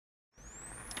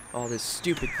Oh, this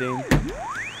stupid thing.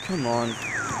 Come on.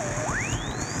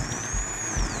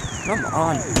 Come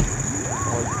on.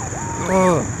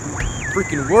 Oh,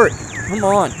 freaking work. Come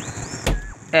on.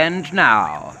 And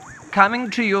now, coming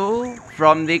to you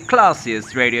from the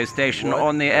classiest radio station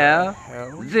on the air,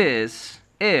 this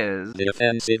is the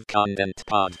Offensive Content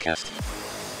Podcast.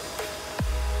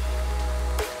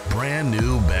 Brand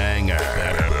new banger.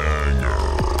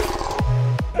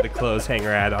 The clothes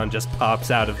hanger add-on just pops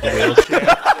out of the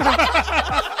wheelchair.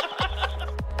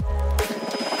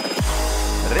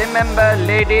 Remember,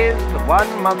 ladies,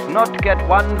 one must not get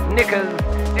one's knickers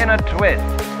in a twist.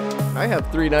 I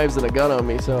have 3 knives and a gun on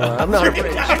me, so I'm not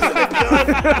afraid.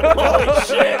 Holy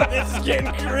shit, this is getting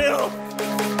real.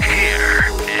 Here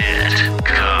it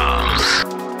comes.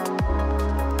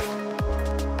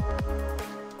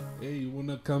 Hey, you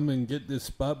wanna come and get this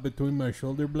spot between my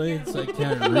shoulder blades? I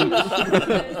can't reach.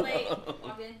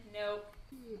 Nope.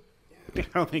 I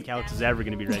don't think Alex is ever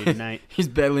going to be ready tonight. He's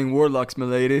battling warlocks,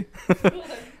 milady.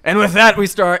 And with that, we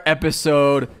start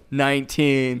episode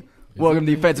 19. Welcome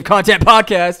to the Offensive Content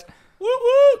Podcast. Woo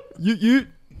woo! Yeet yeet.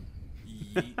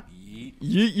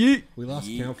 Yeet yeet. We lost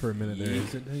count for a minute there.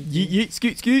 Is it 19? Yeet yeet.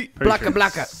 Skeet skeet. Blacka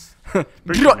blacka.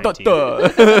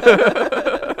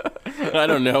 I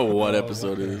don't know what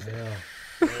episode it is.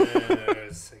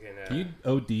 Can you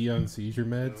OD on seizure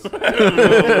meds?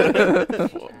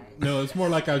 No, it's more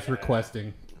like I was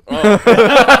requesting. Caught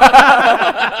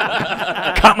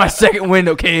my second wind,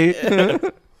 okay?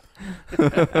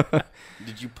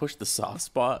 Did you push the soft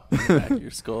spot in the back of your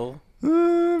skull?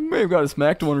 May have got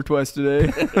smacked one or twice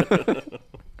today.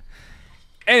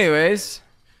 Anyways.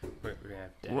 We're going to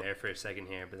have dead air for a second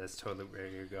here, but that's totally where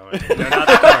you're going. No, not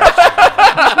the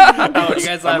chorus. You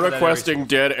guys I'm requesting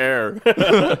dead air.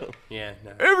 Yeah,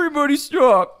 no. Everybody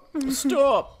stop.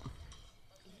 Stop.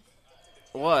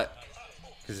 What?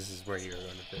 Because this is where you're going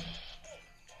to fit.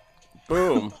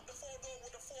 Boom.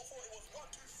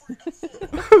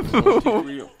 1, 2,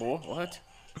 3, 4. What?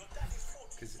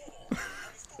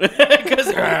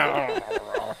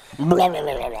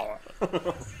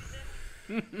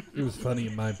 It was funny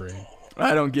in my brain.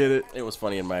 I don't get it. It was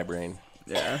funny in my brain.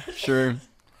 Yeah, sure.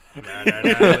 No.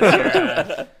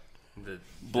 The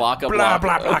Blocka, blah, blocka.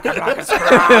 blah, blah, blah, blah,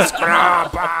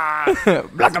 scrap,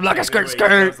 Blacka blacka skirt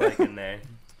skirt. like in there.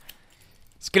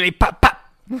 Skitty pop pop.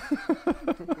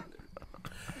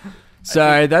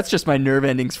 Sorry, that's just my nerve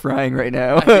endings frying right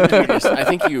now. I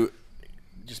think you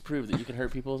just proved that you can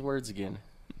hurt people with words again.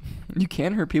 You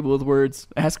can hurt people with words.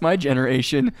 Ask my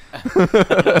generation. It's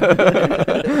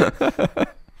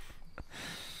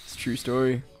a true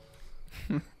story.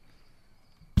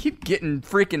 Keep getting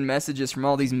freaking messages from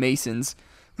all these Masons.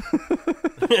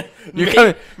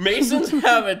 Masons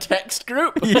have a text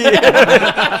group?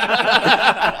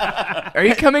 Are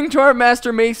you coming to our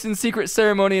Master Mason secret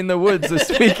ceremony in the woods this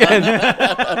weekend?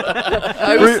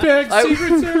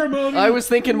 Secret ceremony. I was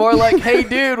thinking more like, hey,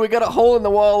 dude, we got a hole in the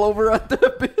wall over at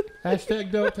the...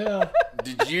 Hashtag don't tell.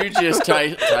 Did you just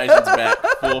Tyson's back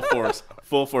full force?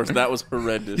 Full force. That was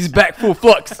horrendous. He's back full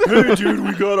flux. Hey, dude,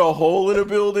 we got a hole in a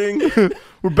building.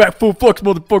 We're back full flux,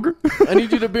 motherfucker. I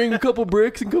need you to bring a couple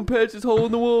bricks and come patch this hole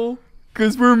in the wall.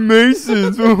 Because we're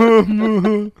Masons.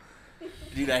 Dude,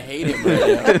 I hate him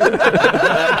right now.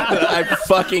 I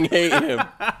fucking hate him.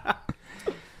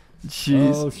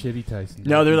 Jeez. Oh, shitty Tyson.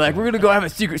 Now they're like, we're going to go have a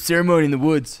secret ceremony in the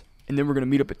woods. And then we're going to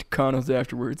meet up at Tucano's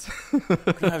afterwards. We're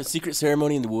going to have a secret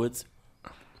ceremony in the woods.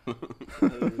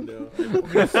 We're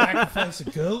gonna sacrifice a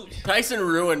goat. Tyson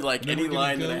ruined like any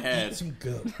line that I had. Some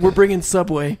goat. We're bringing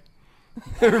Subway.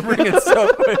 We're bringing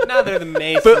Subway. No, they're the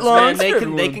Masons, Footlongs man. for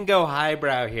They can go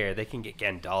highbrow here. They can get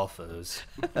Gandolfos.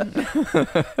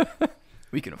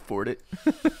 We can afford it.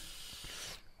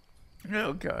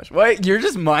 Oh, gosh. Wait, you're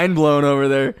just mind blown over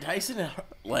there. Tyson,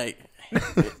 like,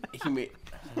 he made...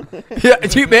 I I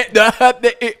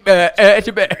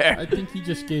think he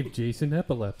just gave Jason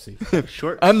epilepsy.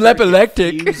 Short. I'm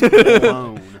lepileptic.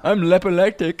 blown. I'm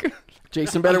lepileptic.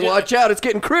 Jason better watch out. It's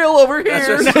getting krill over here.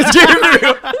 Krill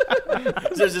I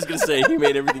was just going to say, he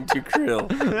made everything too krill.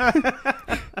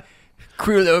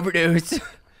 overdose.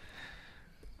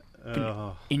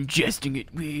 Oh. Ingesting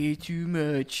it way too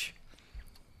much.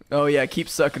 Oh, yeah, keep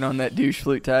sucking on that douche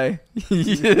flute, Ty.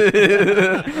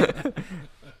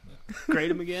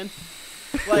 Grade him again.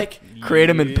 Like,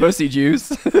 Kratom and pussy juice.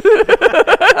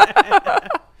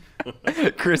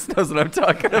 Chris knows what I'm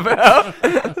talking about.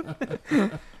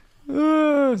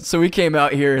 So we came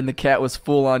out here and the cat was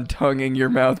full on tonguing your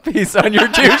mouthpiece on your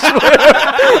douche flute.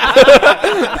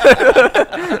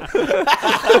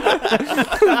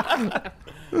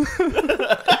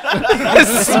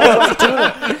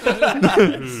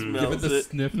 Smells The it.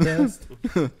 sniff test.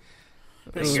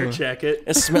 Finger check it.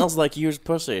 It smells like used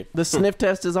pussy. The sniff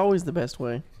test is always the best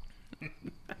way.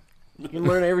 You can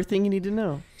learn everything you need to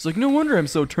know. It's like, no wonder I'm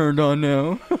so turned on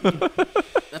now.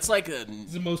 That's like a.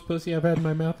 It's the most pussy I've had in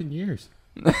my mouth in years.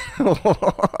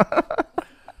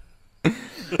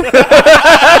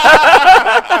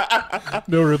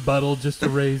 No rebuttal, just a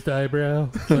raised eyebrow.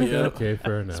 Like, okay,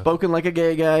 fair enough. Spoken like a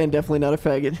gay guy and definitely not a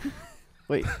faggot.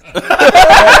 Wait.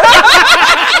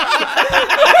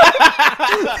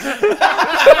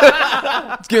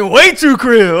 It's getting way too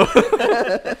real.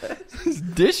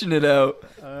 Just dishing it out.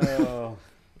 Oh.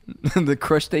 The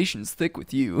crustacean's thick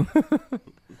with you.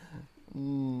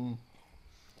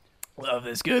 Love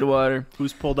this good water.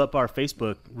 Who's pulled up our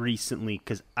Facebook recently?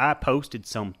 Because I posted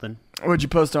something. What'd you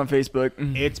post on Facebook?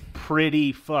 It's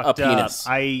pretty fucked A up. penis.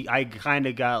 I kind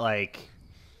of got like,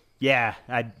 yeah,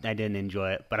 I didn't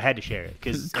enjoy it, but I had to share it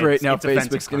because It's great. Now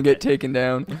Facebook's going to get taken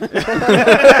down. Bye,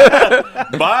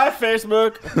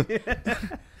 Facebook.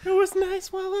 It was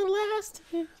nice while it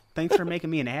lasted. Thanks for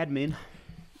making me an admin.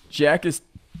 Jack is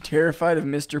terrified of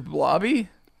Mr. Blobby.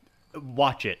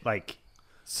 Watch it, like.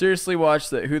 Seriously, watch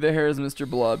that. Who the hair is Mr.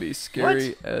 Blobby?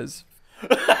 Scary as.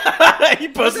 He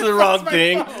posted the wrong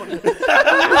thing.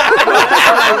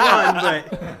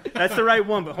 That's the right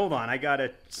one, but hold on, I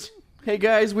gotta. Hey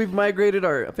guys, we've migrated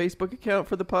our Facebook account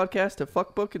for the podcast to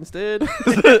Fuckbook instead.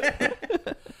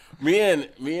 Me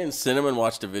and Cinnamon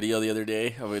watched a video the other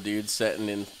day of a dude sitting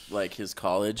in like his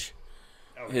college,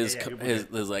 his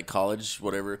like college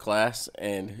whatever class,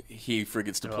 and he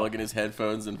forgets to plug in his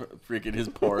headphones and freaking his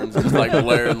porns just like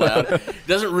blaring loud.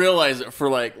 Doesn't realize it for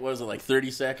like what was it, like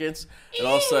 30 seconds, and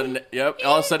all of a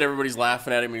sudden, everybody's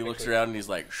laughing at him. And he looks around and he's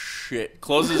like, "Shit!"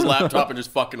 Closes his laptop and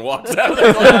just fucking walks out.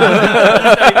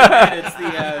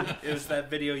 It was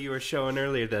that video you were showing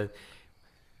earlier. The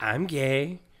I'm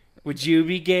gay. Would you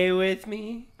be gay with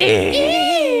me?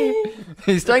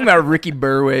 He's talking about Ricky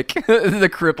Berwick, the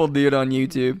crippled dude on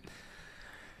YouTube.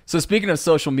 So speaking of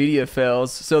social media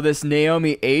fails, so this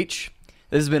Naomi H,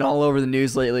 this has been all over the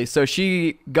news lately. So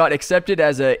she got accepted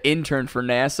as an intern for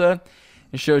NASA.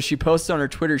 And so she posted on her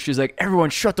Twitter, she's like, "Everyone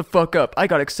shut the fuck up. I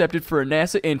got accepted for a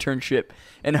NASA internship."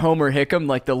 And Homer Hickam,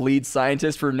 like the lead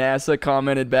scientist for NASA,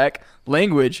 commented back,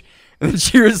 "Language." And then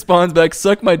she responds back,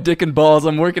 "Suck my dick and balls.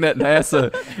 I'm working at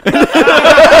NASA."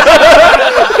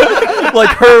 Like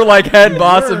her like head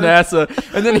boss of NASA.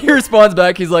 And then he responds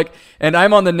back, he's like, "And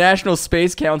I'm on the National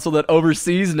Space Council that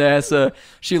oversees NASA."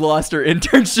 She lost her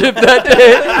internship that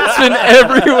day. It's been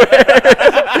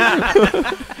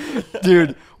everywhere.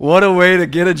 Dude, what a way to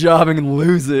get a job and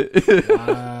lose it.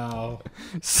 Wow.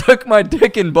 Suck my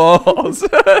dick and balls.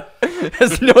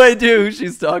 Has no idea who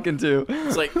she's talking to.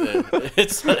 It's like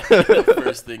the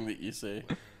first thing that you say.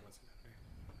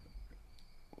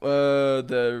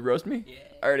 The roast me? Yeah.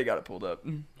 I already got it pulled up.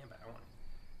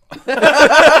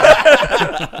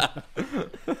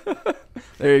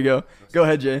 There you go. Go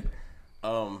ahead, Jay. I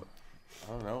don't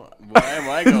know. Why am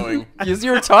I going? Because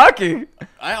you were talking.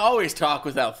 I always talk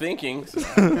without thinking. So.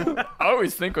 I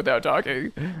always think without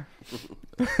talking.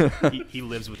 He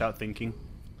lives without thinking.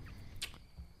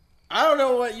 I don't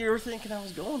know what you were thinking I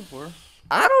was going for.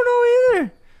 I don't know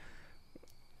either.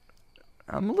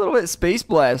 I'm a little bit space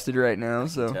blasted right now,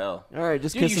 so. Tell. All right,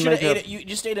 just Dude, kiss you and should make have up. ate it. You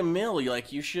just ate a meal. Your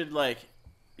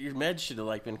meds should have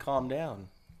like been calmed down.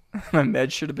 My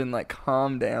meds should have been like,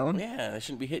 calm down. Yeah, they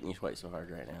shouldn't be hitting you quite so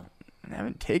hard right now. I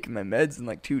haven't taken my meds in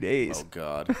like 2 days. Oh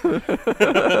God.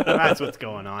 That's what's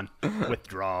going on.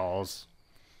 Withdrawals.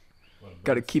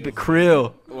 Got to keep it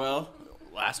krill. Well,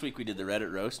 last week we did the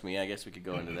Reddit roast me. I guess we could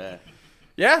go into that.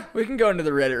 Yeah, we can go into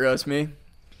the Reddit roast me.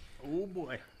 Oh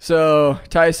boy. So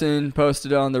Tyson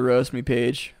posted on the roast me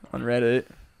page on Reddit.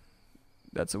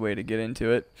 That's a way to get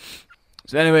into it.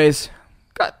 So anyways,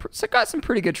 got some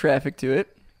pretty good traffic to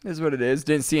it. Is what it is.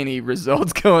 Didn't see any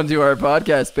results going to our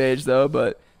podcast page though,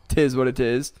 but 'tis what it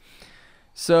is.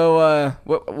 So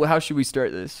how should we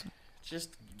start this?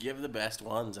 Just give the best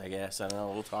ones, I guess. I don't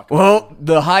know. We'll talk. Well,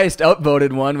 the highest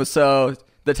upvoted one was the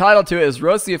title to it is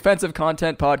Roast the Offensive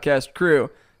Content Podcast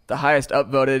Crew. The highest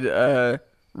upvoted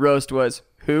roast was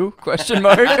who? Question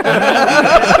mark.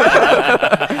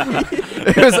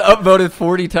 It was upvoted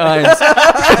 40 times.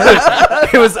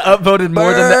 It was upvoted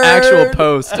more than the actual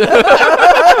post.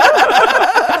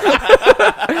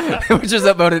 Which is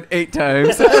upvoted 8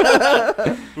 times.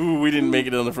 Ooh, we didn't make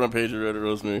it on the front page of Reddit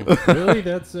roast me. Really?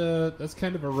 That's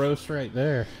kind of a roast right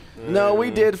there. No, we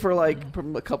did for like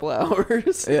a couple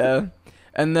hours. Yeah.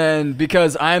 And then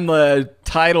because I'm the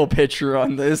title picture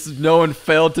on this. No one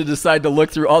failed to decide to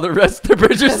look through all the rest of the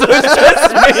pictures, so it's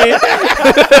just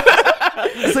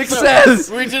me. Success.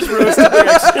 We just roasted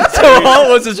the So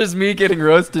all it was just me getting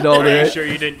roasted all Are you day. sure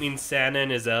you didn't mean Santa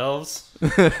and his elves?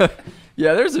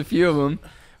 Yeah, there's a few of them.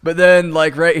 But then,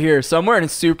 like right here, so I'm wearing a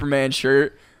Superman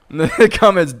shirt. And the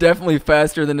comment's definitely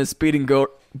faster than a speeding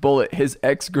bullet. His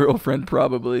ex-girlfriend,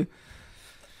 probably.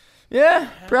 Yeah,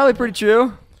 probably pretty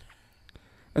true.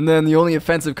 And then the only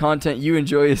offensive content you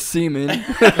enjoy is semen.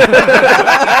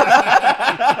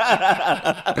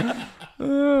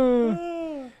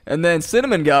 And then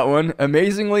Cinnamon got one.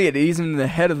 Amazingly, it eased in the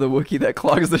head of the Wookiee that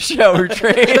clogs the shower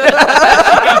drain.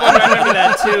 I remember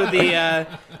that too. The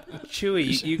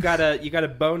Chewie, you got a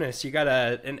bonus. You got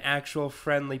an actual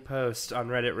friendly post on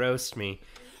Reddit Roast Me.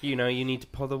 You know, you need to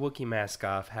pull the Wookiee mask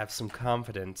off, have some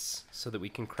confidence, so that we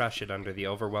can crush it under the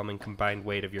overwhelming combined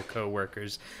weight of your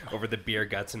coworkers over the beer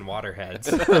guts and waterheads.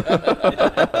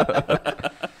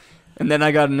 And then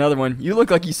I got another one. You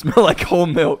look like you smell like whole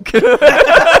milk.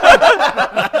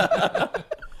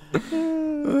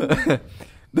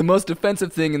 The most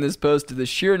offensive thing in this post is the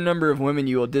sheer number of women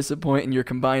you will disappoint in your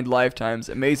combined lifetimes.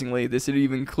 Amazingly, this had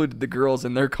even included the girls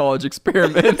in their college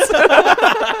experiments.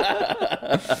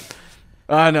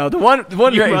 I know the one.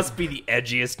 You must be the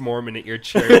edgiest Mormon at your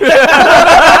church.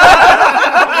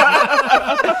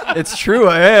 It's true,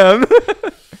 I am.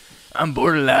 I'm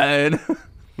borderline.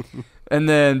 And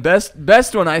then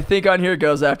best one I think on here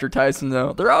goes after Tyson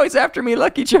though. They're always after me,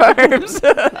 Lucky Charms.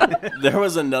 There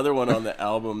was another one on the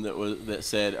album that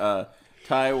said,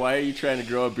 Ty, why are you trying to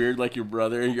grow a beard like your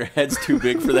brother? Your head's too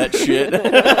big for that shit.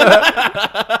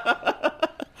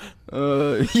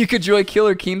 You could join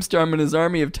Killer Keemstar and his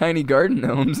army of tiny garden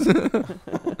gnomes.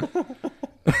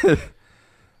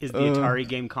 Is the Atari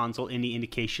game console any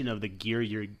indication of the gear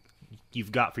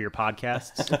you've got for your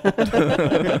podcasts?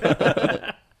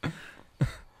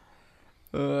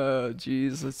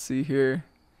 Jeez, let's see here.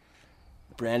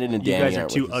 Brandon and You Danny guys are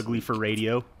aren't too with us. ugly for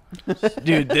radio.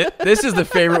 Dude, this is the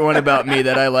favorite one about me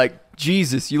that I like.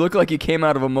 Jesus, you look like you came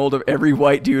out of a mold of every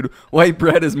white dude. White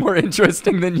bread is more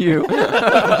interesting than you.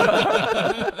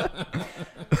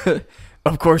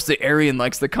 Of course, the Aryan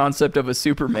likes the concept of a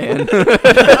Superman.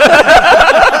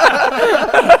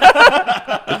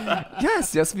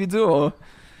 Yes, we do.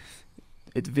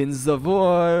 It wins the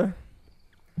war.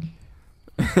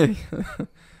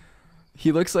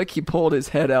 He looks like he pulled his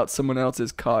head out someone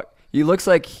else's cock. He looks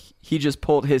like he just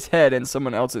pulled his head and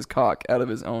someone else's cock out of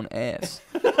his own ass.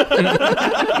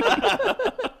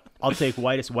 I'll take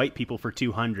whitest white people for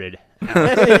 200.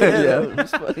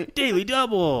 Yeah. Daily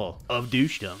double of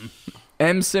douchedom.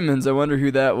 M. Simmons, I wonder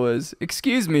who that was.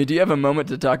 Excuse me, do you have a moment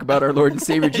to talk about our Lord and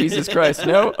Savior Jesus Christ?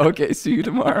 No? Okay, see you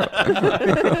tomorrow.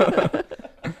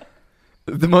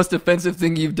 The most offensive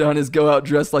thing you've done is go out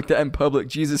dressed like that in public.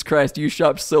 Jesus Christ, you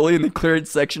shop solely in the clearance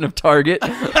section of Target.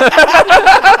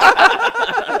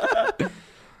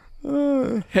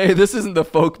 Hey, this isn't the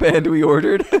folk band we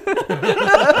ordered.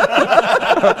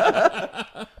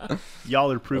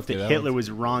 Y'all are proof Okay, that that Hitler one's-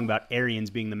 was wrong about Aryans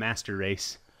being the master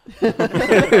race.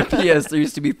 P.S. There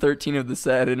used to be 13 of the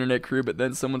sad internet crew, but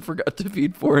then someone forgot to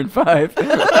feed 4 and 5.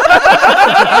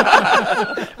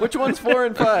 Which one's 4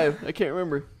 and 5? I can't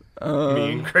remember.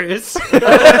 Me and Chris.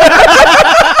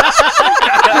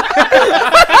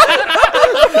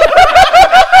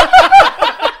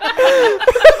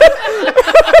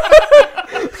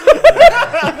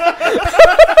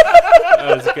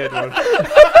 That was a good one.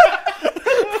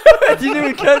 I didn't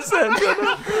even catch that.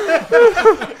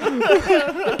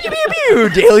 Pew, pew, pew.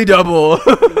 Daily double.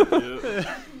 How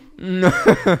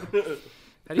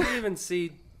do you even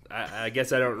see? I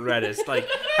guess I don't Reddit. Like,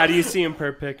 how do you see him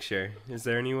per picture? Is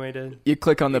there any way to? You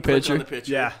click on the Click picture. on the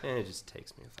picture. Yeah. It just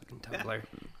takes me a fucking Tumblr.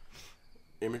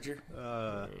 Imager.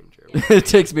 It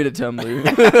takes me to Tumblr.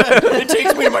 It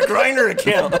takes me to my Grindr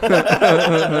account.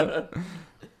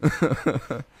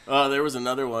 There was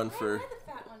another one for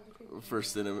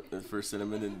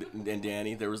Cinnamon and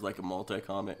Danny. There was like a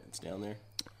multi-comment. It's down there.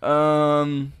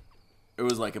 It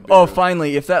was like a big Oh, one.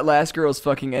 finally, if that last girl's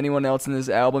fucking anyone else in this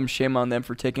album, shame on them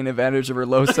for taking advantage of her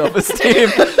low self-esteem.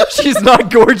 She's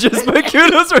not gorgeous, but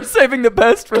kudos for saving the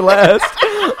best for last.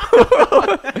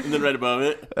 And then right above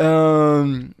it.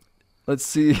 Let's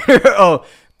see here. Oh,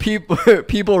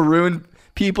 people ruin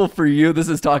people for you. This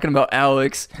is talking about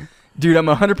Alex. Dude, I'm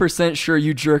 100% sure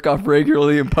you jerk off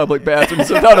regularly in public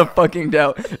bathrooms without a fucking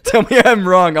doubt. Tell me I'm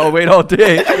wrong. I'll wait all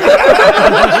day.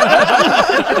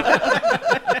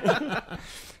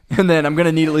 And then I'm going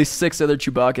to need at least 6 other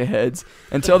Chewbacca heads.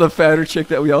 And tell the fatter chick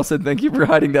that we all said thank you for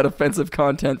hiding that offensive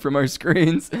content from our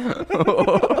screens.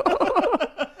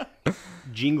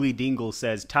 Jingly Dingle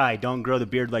says, Ty, don't grow the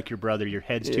beard like your brother. Your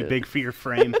head's too Yeah. big for your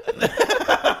frame.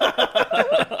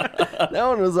 That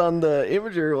one was on the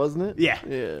Imager, wasn't it? Yeah.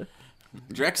 Yeah.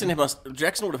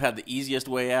 Drexen would have had the easiest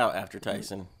way out after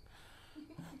Tyson.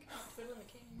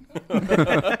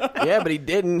 Yeah, but he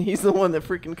didn't. He's the one that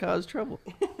freaking caused trouble.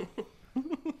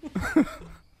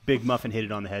 Big Muffin hit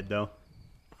it on the head, though.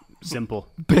 Simple.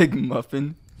 Big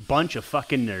Muffin. Bunch of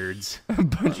fucking nerds.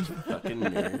 Fucking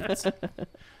nerds.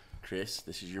 Chris,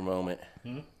 this is your moment.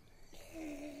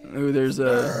 Ooh, there's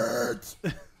a...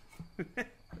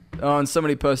 Oh, and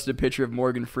somebody posted a picture of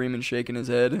Morgan Freeman shaking his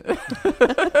head.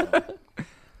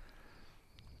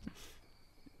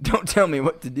 Don't tell me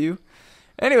what to do.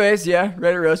 Anyways, yeah,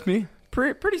 Reddit roast me.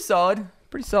 Pretty solid.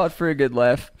 Pretty solid for a good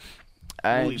laugh.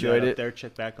 I We'll leave enjoyed that it. up there,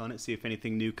 check back on it, see if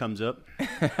anything new comes up.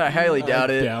 I highly doubt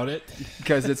it. Doubt it.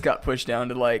 Because it's got pushed down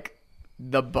to, like,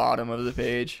 the bottom of the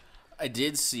page. I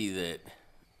did see that.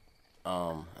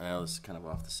 I know this is kind of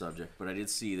off the subject, but I did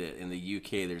see that in the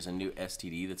UK there's a new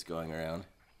STD that's going around.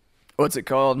 What's it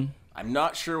called? I'm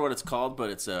not sure what it's called,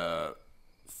 but it's a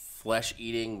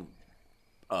flesh-eating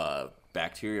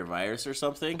bacteria virus or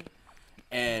something,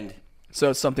 and So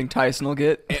it's something Tyson will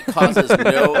get? it causes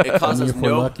no. It causes Only if we're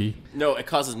no. lucky. No, it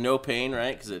causes no pain,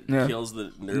 right? Because it Yeah. kills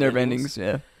the Nerve endings,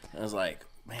 yeah. I was like,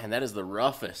 man, that is the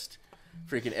roughest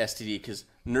freaking STD, because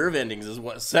nerve endings is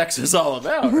what sex is all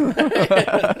about.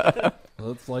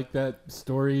 Well, it's like that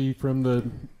story from the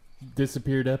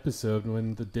disappeared episode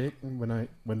when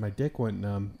my dick went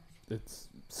numb. It's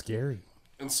scary.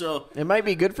 And so, It might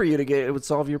be good for you to get. It would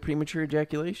solve your premature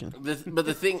ejaculation. but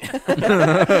the thing,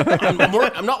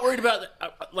 I'm not worried about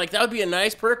like that would be a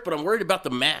nice perk, but I'm worried about the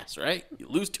mass. Right? You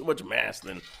lose too much mass,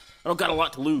 then I don't got a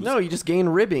lot to lose. No, you just gain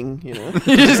ribbing. You know.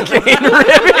 You just gain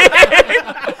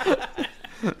ribbing.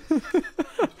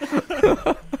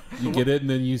 You get it and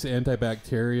then use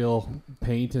antibacterial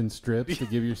paint and strips to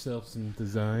give yourself some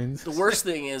designs. The worst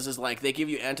thing is like they give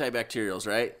you antibacterials,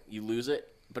 right? You lose it,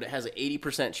 but it has an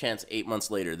 80% chance 8 months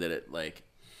later that it like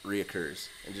reoccurs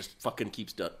and just fucking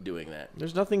keeps doing that.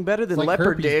 There's nothing better than It's like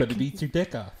leopard herpes, dick. but it eats your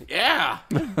dick off. Yeah,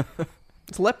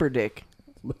 It's leopard dick.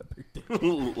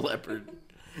 leopard.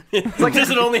 Does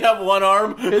it only have one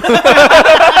arm?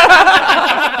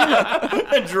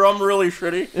 And drum really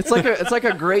shitty. It's like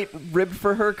a great rib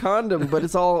for her condom, but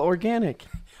it's all organic.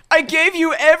 I gave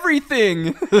you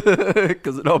everything.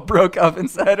 Because it all broke off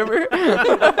inside of her.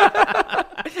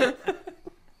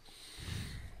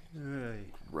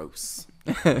 Gross.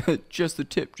 Just the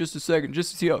tip, just a second,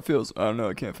 just to see how it feels. I don't know,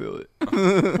 I can't feel it.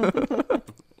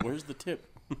 Where's the tip?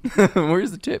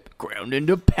 Where's the tip? Ground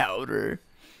into powder.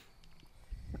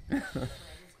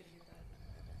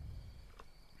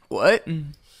 What?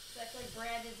 That's like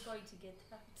Brandon's going to get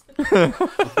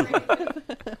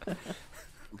that.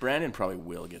 Brandon probably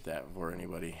will get that before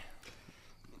anybody.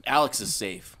 Alex is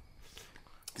safe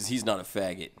because he's not a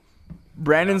faggot.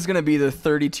 Brandon's gonna be the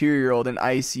 32-year-old in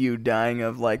ICU dying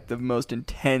of like the most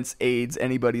intense AIDS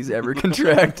anybody's ever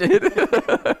contracted.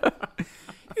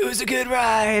 It was a good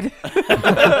ride.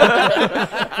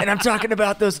 And I'm talking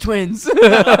about those twins.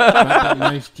 That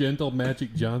nice, gentle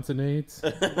Magic Johnson AIDS.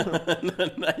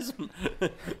 Nice.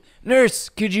 Nurse,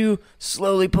 could you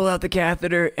slowly pull out the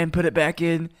catheter and put it back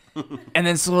in? And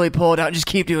then slowly pull it out and just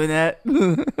keep doing that.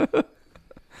 And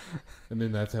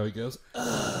then that's how he goes.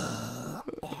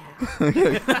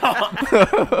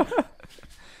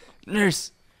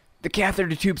 Nurse, the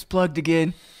catheter tube's plugged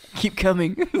again. Keep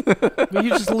coming. Will you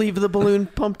just leave the balloon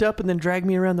pumped up and then drag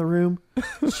me around the room?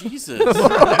 Jesus.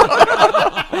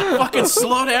 Fucking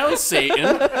slow down,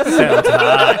 Satan. Sounds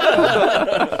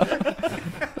hot.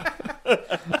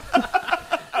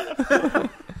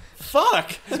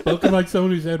 Fuck. Spoken like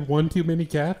someone who's had one too many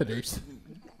catheters.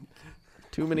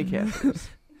 Too many catheters.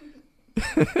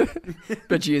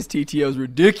 Bet you his TTO's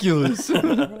ridiculous.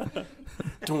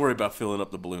 Don't worry about filling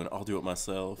up the balloon. I'll do it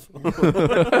myself.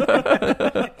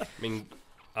 I mean,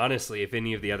 honestly, if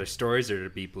any of the other stories are to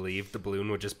be believed, the balloon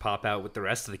would just pop out with the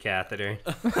rest of the catheter.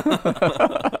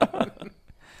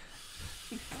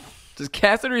 Does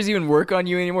catheters even work on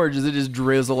you anymore, or does it just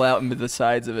drizzle out into the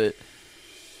sides of it?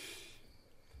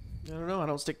 I don't know. I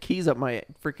don't stick keys up my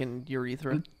freaking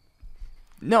urethra.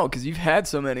 No, because you've had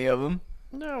so many of them.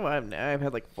 No, I've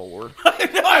had like 4.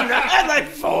 I've had like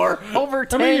 4. Over How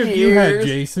 10 many have years. you had,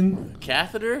 Jason?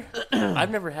 Catheter? I've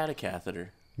never had a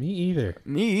catheter. Me either.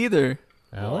 Me either.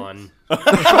 Alex? One.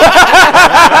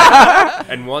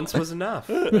 And once was enough.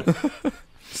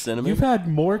 Cinnamon? You've had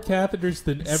more catheters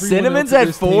than everyone Cinnamon's else at had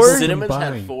this 4? table Cinnamon's had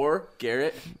combined. 4.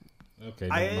 Garrett? Okay,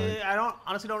 never mind. I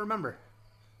honestly don't remember.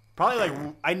 Probably like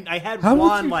I had How would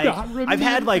one you like not I've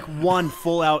had remember? like one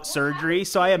full out surgery,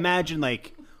 so I imagine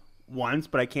like once,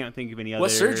 but I can't think of any other.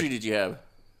 What surgery did you have?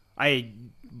 I had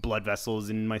blood vessels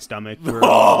in my stomach.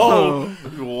 Oh,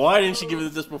 why didn't you give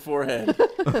it this beforehand?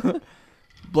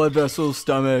 Blood vessels,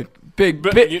 stomach, big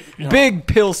you know. big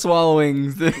pill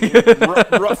swallowing.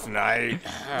 Rough night.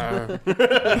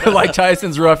 Like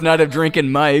Tyson's rough night of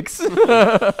drinking Mike's.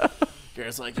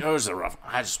 Garrett's like, it was a rough.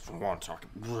 I just want to talk.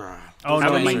 Oh How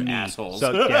no, many my are knee. assholes?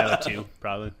 So yeah, two,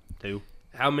 probably two.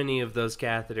 How many of those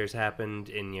catheters happened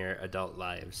in your adult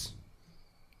lives?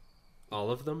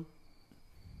 All of them?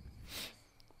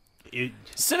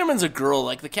 Cinnamon's a girl.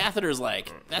 Like the catheter's like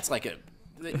that's like a.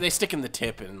 They stick in the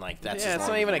tip and like that's. Yeah, as it's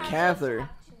long not even a catheter.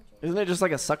 Isn't it just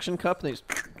like a suction cup? And they just...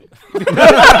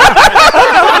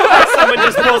 Someone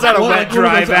just pulls out a wet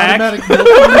dry vac.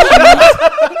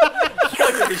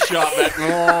 the shop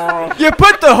vac. You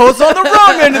put the hose on the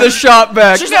wrong end of the shop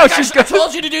vac. She's No, like, she's I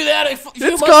told you to do that.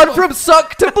 It's gone from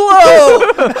suck to blow.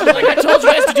 She's like, I told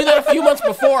you guys to do that a few months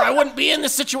before. I wouldn't be in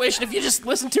this situation if you just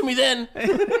listened to me then.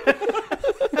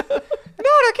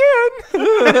 Not again.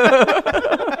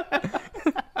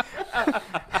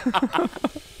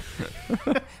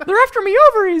 They're after me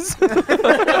ovaries.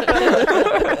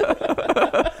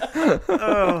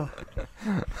 Oh.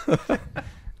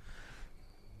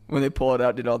 When they pull it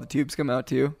out, did all the tubes come out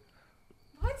too?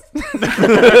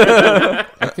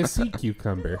 Like a sea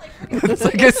cucumber. It's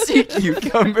like a sea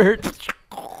cucumber.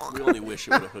 We only wish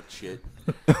it would have hooked shit.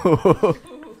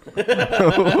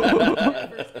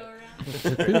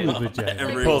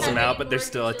 Everyone pulls them out, but they're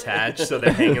still attached, so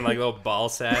they're hanging like little ball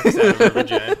sacks out of her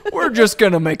vagina. We're just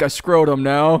gonna make a scrotum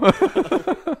now.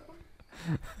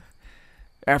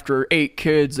 After 8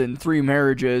 kids and 3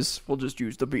 marriages, we'll just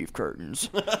use the beef curtains.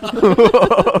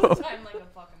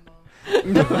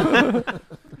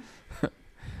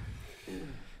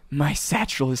 My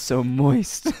satchel is so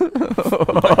moist.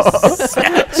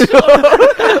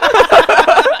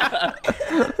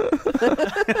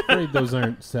 Afraid those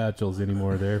aren't satchels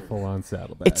anymore. They're full-on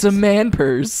saddlebags. It's a man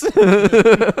purse. Oh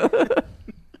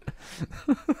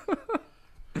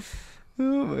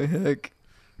my heck.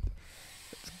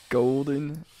 It's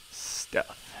golden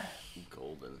stuff.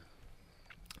 Golden.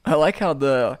 I like how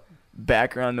the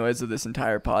background noise of this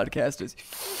entire podcast is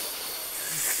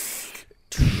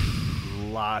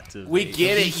Lots of. We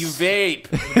get it, you vape.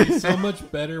 It's so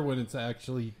much better when it's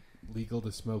actually legal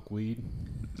to smoke weed.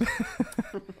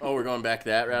 Oh, we're going back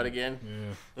that route again?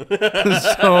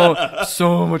 Yeah.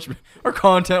 so much. Our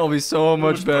content will be so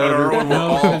much better.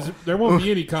 No, because there won't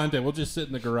be any content. We'll just sit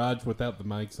in the garage without the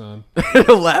mics on.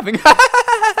 Laughing.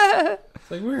 It's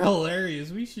like, we're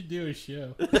hilarious. We should do a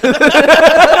show. We were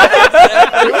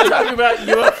talking about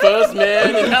UFOs,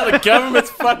 man, and how the government's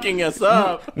fucking us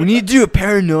up. We need to do a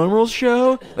paranormal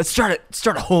show. Let's start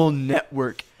a whole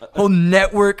network. Whole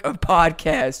network of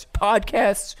podcasts.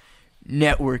 Podcasts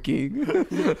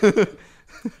networking.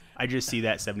 I just see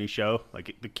that 70s show.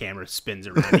 Like the camera spins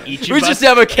around each of We us. just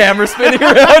have a camera spinning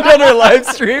around on our live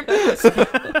stream.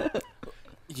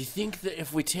 You think that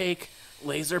if we take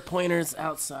laser pointers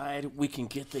outside, we can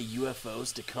get the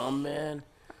UFOs to come, man?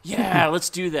 Yeah, let's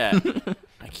do that.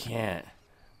 I can't.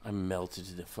 I'm melted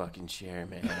to the fucking chair,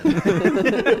 man.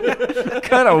 What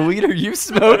kind of weed are you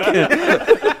smoking?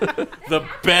 The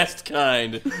best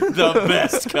kind. The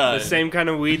best kind. The same kind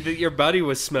of weed that your buddy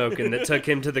was smoking that took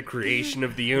him to the creation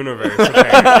of the universe,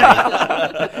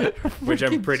 apparently. Which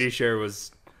I'm pretty sure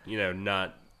was,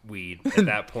 not weed at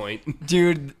that point.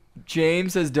 Dude,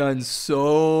 James has done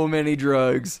so many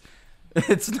drugs.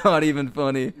 It's not even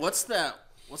funny. What's that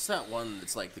one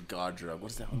that's like the god drug?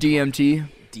 What's that one? DMT.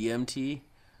 DMT?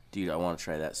 Dude, I want to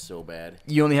try that so bad.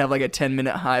 You only have like a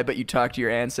 10-minute high, but you talk to your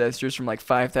ancestors from like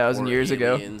 5,000 years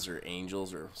ago. Aliens or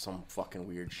angels or some fucking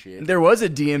weird shit. There was a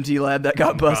DMT lab that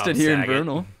got busted here in Saget.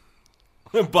 Vernal.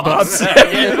 Bob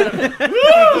Saget.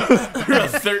 You're a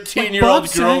 13-year-old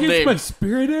Bob girl Saget's my named,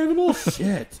 spirit animal?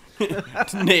 Shit.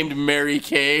 named Mary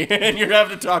Kay, and you're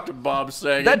having to talk to Bob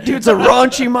Saget. That dude's a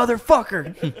raunchy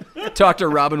motherfucker. Talk to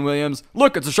Robin Williams.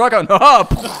 Look, it's a shotgun. Ha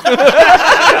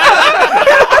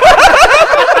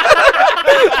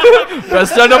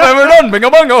Best stand up ever done. Bingo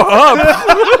bongo.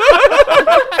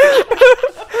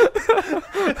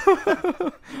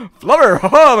 Flubber.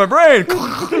 Ha my brain.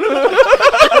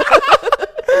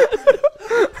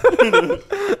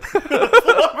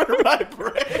 Flubber my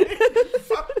brain.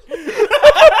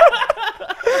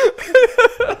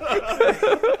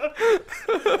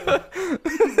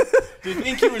 Do you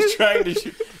think he was trying to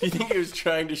shoot? Do you think he was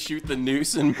trying to shoot the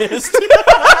noose and missed?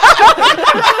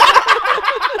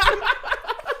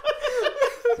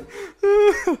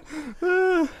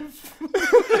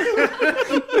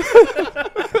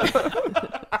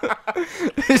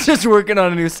 He's just working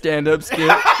on a new stand-up skit.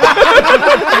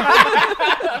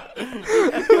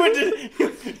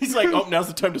 He's like, oh, now's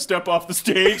the time to step off the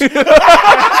stage.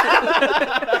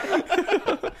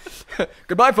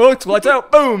 Goodbye, folks. Lights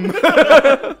out. Boom.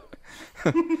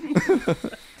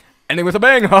 Ending with a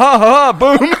bang. Ha ha ha.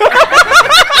 Boom.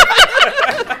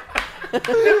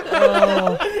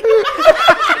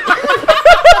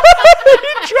 He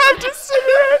dropped a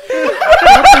cigarette.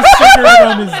 Dropped a cigarette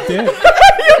on his dick.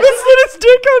 He almost lit his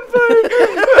dick on fire.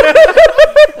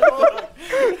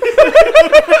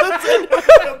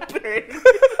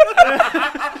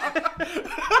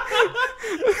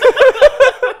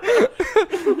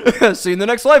 See you in the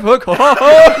next life, Hook.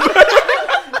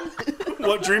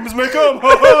 What dreams may come.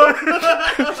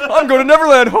 I'm going to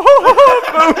Neverland. Boom.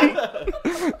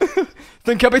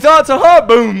 Think happy thoughts.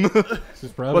 Boom.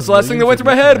 What's the last thing that went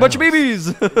through my head? A bunch of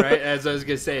BBs. Right, as I was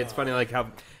gonna say, it's funny like how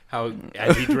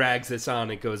as he drags this on,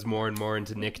 it goes more and more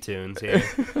into Nicktoons here.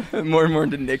 More and more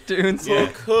into Nicktoons. Yeah.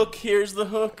 Hook, here's the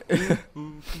hook.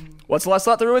 What's the last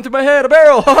thought that went through my head? A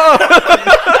barrel.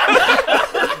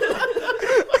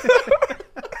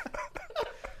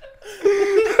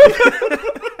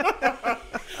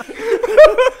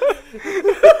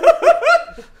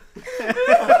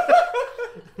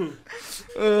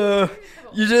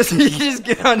 You just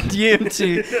get on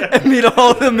DMT and meet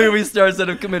all the movie stars that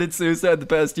have committed suicide the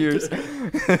past years.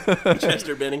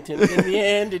 Chester Bennington. In the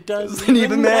end, it doesn't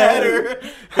even matter.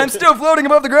 I'm still floating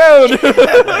above the ground.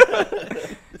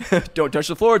 Don't touch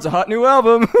the floor. It's a hot new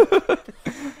album.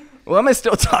 Well, am I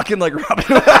still talking like Robin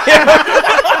Williams?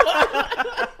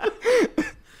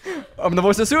 I'm the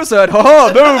voice of suicide. Ha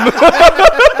ha. Boom.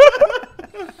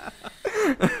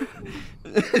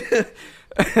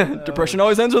 Depression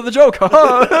always ends with a joke.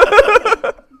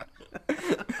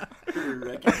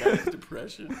 Recognize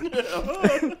depression.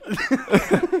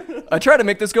 I tried to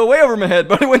make this go way over my head,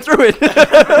 but it went through it.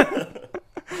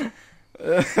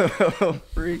 Oh,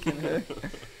 freaking heck.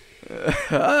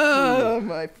 Oh,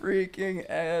 my freaking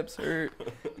abs hurt.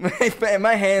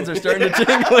 My hands are starting to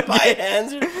tingle. My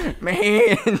hands are... My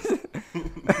hands. Do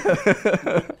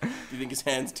you think his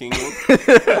hands tingled?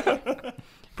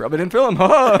 Probably didn't feel him.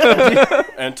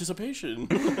 Anticipation.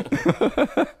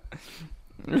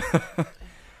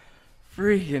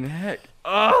 Freaking heck.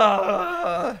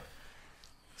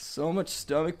 So much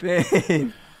stomach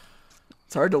pain.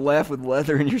 It's hard to laugh with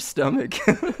leather in your stomach.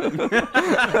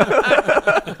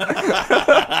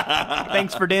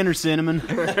 Thanks for dinner, Cinnamon.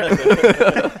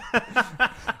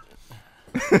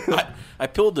 I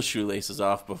peeled the shoelaces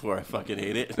off before I fucking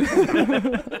ate it.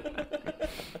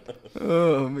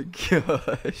 Oh my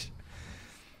gosh.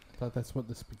 I thought that's what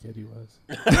the spaghetti was.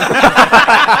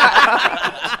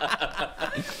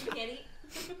 Spaghetti.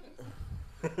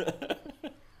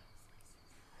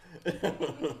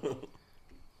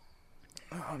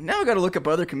 Oh, now I gotta look up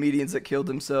other comedians that killed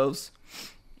themselves.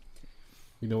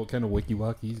 You know what kind of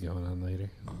wiki-waki's going on later?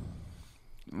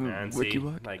 And see,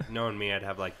 Wiki-wak? like, knowing me, I'd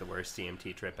have, like, the worst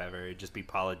CMT trip ever. It'd just be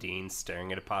Paula Deen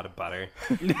staring at a pot of butter.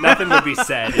 Nothing would be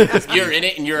said. It'd just You're in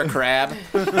it and you're a crab.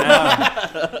 No,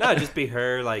 it'd just be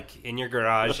her, like, in your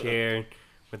garage here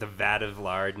with a vat of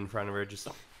lard in front of her. Just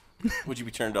Would you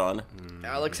be turned on?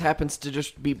 Alex happens to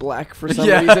just be black for some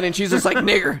Yeah. reason, and she's just like,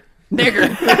 nigger, nigger,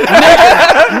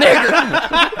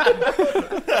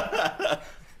 nigger.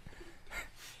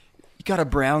 You gotta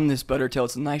brown this butter till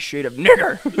it's a nice shade of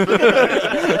nigger.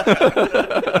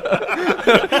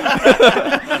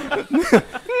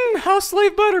 House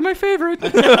slave butter, my favorite.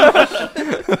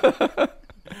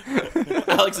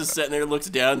 Alex is sitting there, looks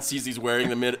down, and sees he's wearing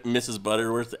the Mrs.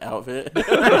 Butterworth outfit.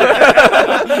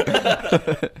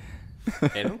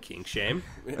 Hey, don't kink shame.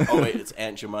 Oh, wait, it's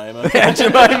Aunt Jemima. Aunt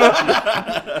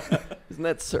Jemima. Isn't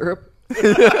that syrup?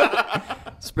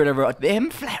 Spread over like them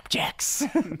flapjacks.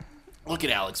 Look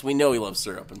at Alex. We know he loves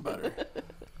syrup and butter.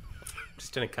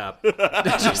 Just in a cup.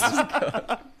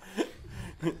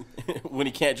 When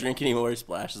he can't drink anymore, he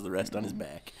splashes the rest on his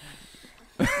back.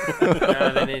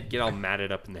 Then it'd get all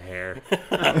matted up in the hair.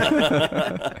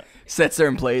 Sits there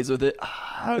and plays with it.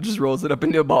 Just rolls it up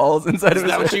into balls inside of Is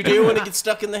his that what you do when it gets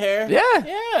stuck in the hair? Yeah.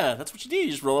 Yeah, that's what you do. You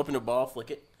just roll up into a ball,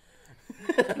 flick it.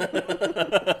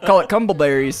 Call it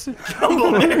cumbleberries.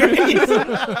 Cumbleberries.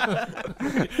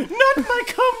 Not my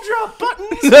cum drop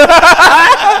buttons.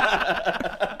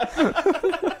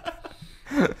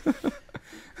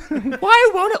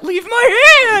 Why won't it leave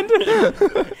my hand?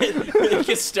 It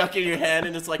gets stuck in your hand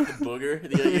and it's like the booger.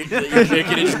 You're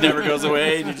drinking, it just never goes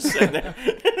away and you're just sitting there.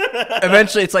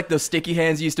 Eventually, it's like those sticky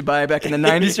hands you used to buy back in the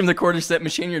 90s from the quarter set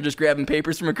machine. You're just grabbing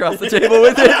papers from across the table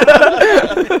with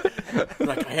it.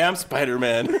 Like, I am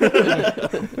Spider-Man.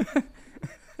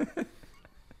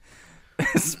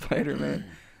 Spider-Man.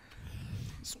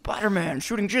 Spider-Man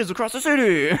shooting jizz across the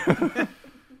city.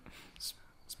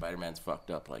 Spider-Man's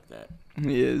fucked up like that.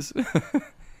 He is.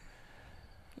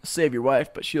 Save your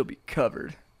wife, but she'll be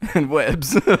covered in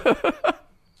webs.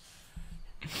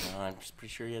 I'm just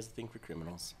pretty sure he has a thing for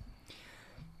criminals.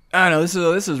 I don't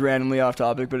know. This is randomly off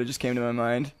topic, but it just came to my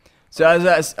mind. So I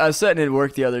was sitting at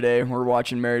work the other day. We're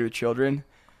watching Married with Children.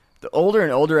 The older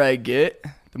and older I get,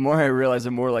 the more I realize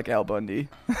I'm more like Al Bundy.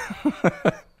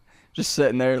 Just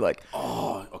sitting there like,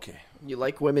 oh, okay. You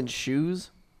like women's shoes?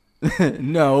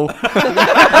 No.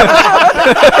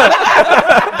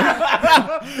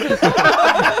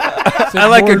 I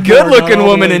like a good-looking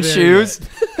woman in shoes.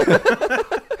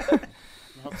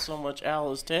 Not so much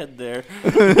Al as Ted there.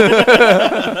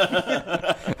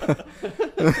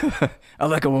 I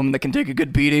like a woman that can take a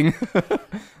good beating.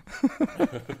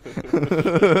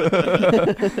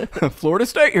 Florida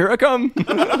State, here I come.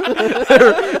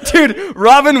 Dude,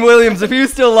 Robin Williams, if he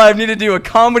was still alive, needed to do a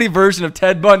comedy version of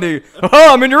Ted Bundy.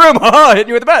 Oh, I'm in your room. Oh, hitting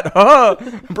you with a bat. Oh,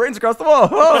 brains across the wall.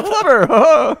 Oh, clever.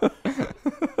 Oh.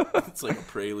 It's like a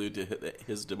prelude to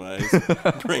his demise.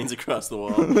 Brains across the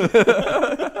wall.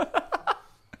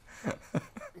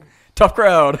 Tough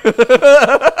crowd.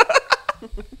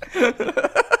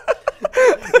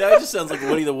 That just sounds like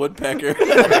Woody the Woodpecker.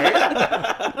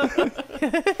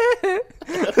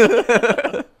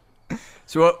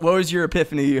 So what was your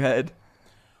epiphany you had?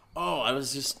 Oh, I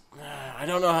was just I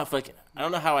don't know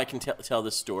how I can tell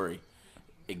this story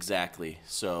exactly.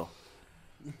 So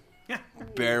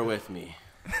bear with me.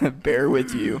 Bear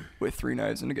with you with 3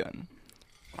 knives and a gun.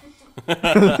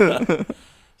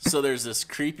 So there's this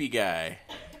creepy guy.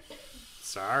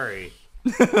 Sorry.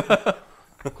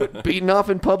 Quit beating off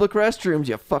in public restrooms,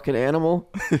 you fucking animal.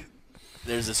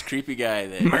 There's this creepy guy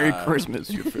that Merry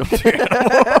Christmas, you filthy animal.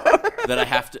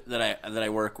 that I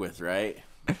work with, right?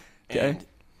 Okay. And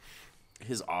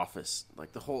his office,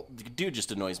 like the dude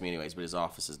just annoys me anyways, but his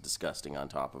office is disgusting on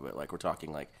top of it. Like we're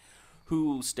talking like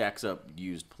who stacks up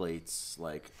used plates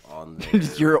like on their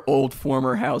your old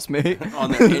former housemate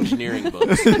on their engineering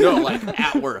books. No, like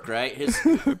at work, right?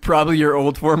 Probably your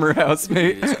old former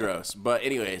housemate. It's gross. But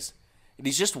anyways,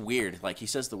 he's just weird. Like he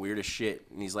says the weirdest shit,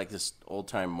 and he's like this old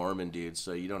time Mormon dude,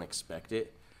 so you don't expect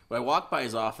it. But I walked by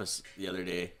his office the other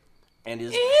day, and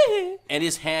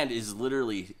his hand is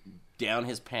literally down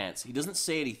his pants. He doesn't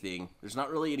say anything. There's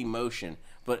not really any motion,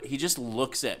 but he just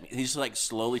looks at me. He just like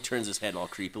slowly turns his head all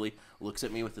creepily, looks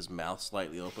at me with his mouth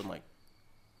slightly open, like.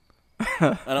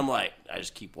 And I'm like, I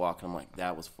just keep walking. I'm like,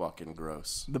 that was fucking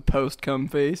gross. The post-cum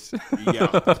face. Yeah.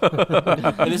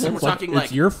 And we're talking like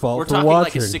it's your fault we're for talking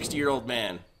watching. like a 60-year-old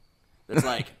man that's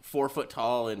like 4 foot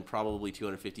tall and probably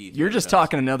 250. You're just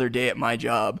talking another day at my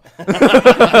job.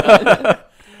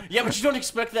 Yeah, but you don't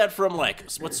expect that from like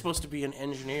what's supposed to be an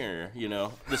engineer, you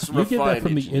know? This You get that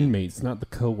from engineer. the inmates, not the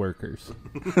coworkers.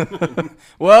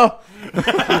 Well,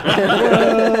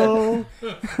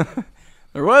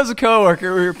 there was a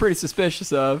coworker we were pretty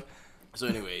suspicious of. So,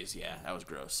 anyways, yeah, that was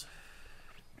gross.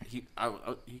 He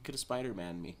could have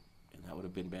Spider-Man me, and that would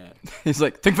have been bad. He's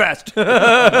like, think fast. Come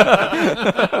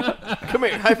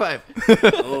here, high five.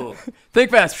 Oh.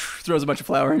 Think fast. Throws a bunch of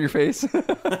flour in your face.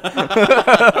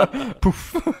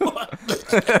 Poof.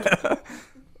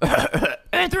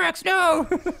 Anthrax, no.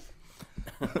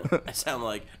 I sound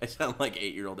like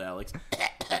 8-year-old Alex.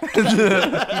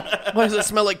 Why does it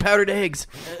smell like powdered eggs?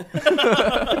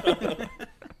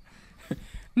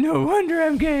 No wonder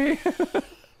I'm gay.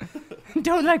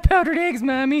 Don't like powdered eggs,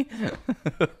 mommy.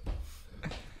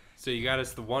 So you got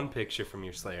us the one picture from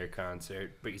your Slayer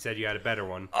concert, but you said you had a better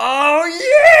one. Oh,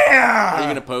 yeah! Are you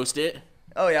going to post it?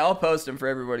 Oh, yeah, I'll post them for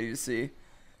everybody to see.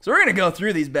 So we're going to go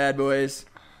through these bad boys.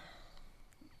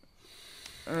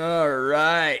 All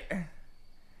right.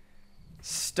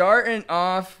 Starting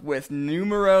off with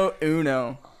numero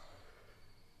uno.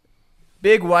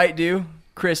 Big white dude.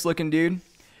 Chris-looking dude.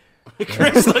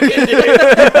 Chris-looking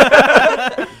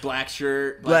dude. Black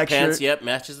shirt, black pants. shirt. Yep,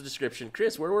 matches the description.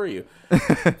 Chris, where were you?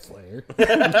 Slayer. On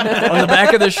the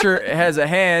back of the shirt, it has a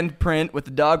hand print with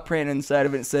the dog print inside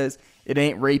of it. It says, "It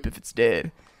ain't rape if it's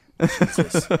dead."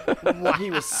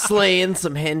 He was slaying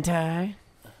some hentai.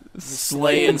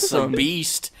 Slaying some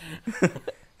beast.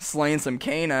 Slaying some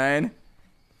canine.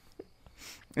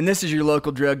 And this is your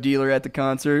local drug dealer at the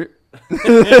concert.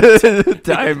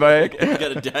 Dime bag. You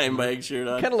got a dime bag shirt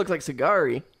on. Kind of looks like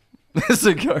Cigari.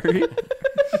 Cigari.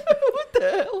 What the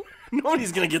hell?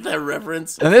 Nobody's going to get that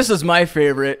reference. And this is my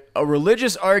favorite. A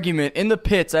religious argument in the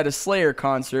pits at a Slayer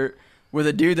concert with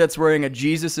a dude that's wearing a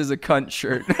Jesus is a cunt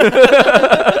shirt.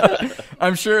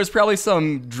 I'm sure it's probably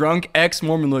some drunk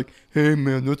ex-Mormon like, "Hey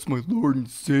man, that's my Lord and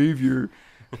Savior."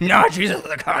 No, Jesus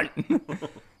is a cunt.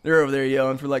 They're over there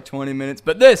yelling for like 20 minutes.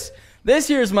 But this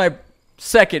here's my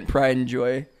second pride and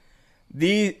joy.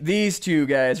 These two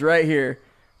guys right here.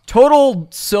 Total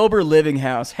sober living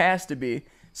house. Has to be.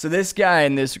 So this guy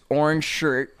in this orange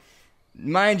shirt,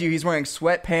 mind you, he's wearing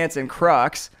sweatpants and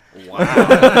Crocs. Wow.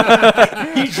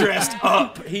 He dressed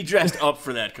up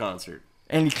for that concert.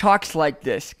 And he talks like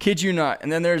this. Kid you not.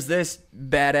 And then there's this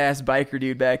badass biker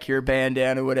dude back here,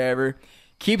 bandana or whatever.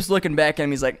 Keeps looking back at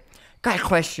him. He's like, got a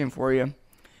question for you.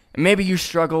 And maybe you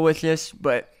struggle with this,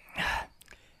 but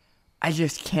I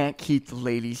just can't keep the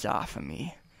ladies off of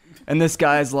me. And this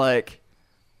guy's like,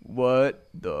 what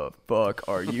the fuck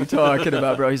are you talking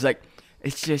about, bro? He's like,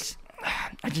 it's just,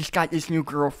 I just got this new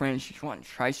girlfriend. She's wanting to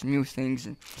try some new things.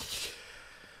 And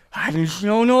I just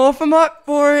don't know if I'm up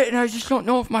for it. And I just don't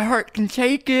know if my heart can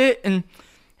take it. And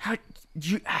I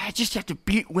just have to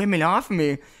beat women off of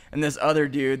me. And this other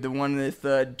dude, the one with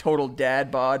the total dad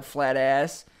bod, flat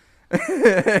ass.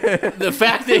 The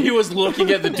fact that he was looking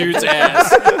at the dude's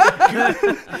ass.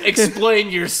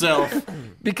 Explain yourself.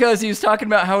 Because he was talking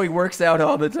about how he works out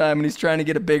all the time and he's trying to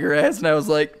get a bigger ass. And I was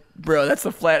like, bro, that's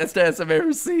the flattest ass I've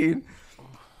ever seen.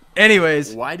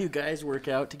 Anyways. Why do guys work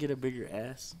out to get a bigger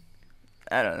ass?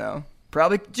 I don't know.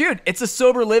 Probably, dude, it's a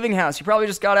sober living house. He probably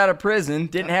just got out of prison,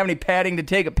 didn't have any padding to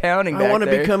take a pounding back there. I want to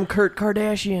become Kurt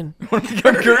Kardashian. Want to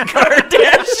become Kurt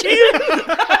Kardashian?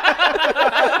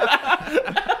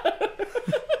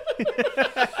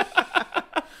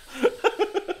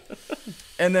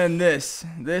 And then this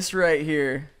right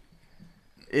here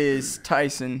is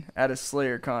Tyson at a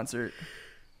Slayer concert.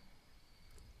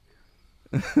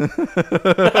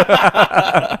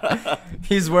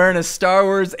 He's wearing a Star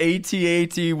Wars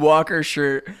AT-AT Walker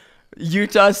shirt,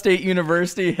 Utah State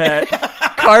University hat,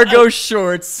 cargo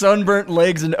shorts, sunburnt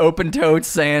legs, and open-toed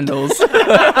sandals.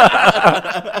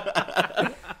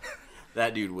 That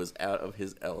dude was out of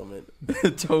his element.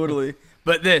 Totally.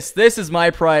 But this is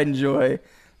my pride and joy.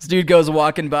 This dude goes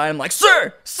walking by, and I'm like,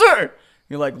 sir!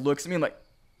 He like looks at me, I'm like,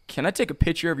 can I take a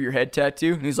picture of your head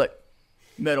tattoo? And he's like,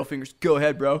 middle fingers, go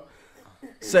ahead, bro.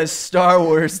 Says Star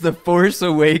Wars The Force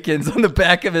Awakens on the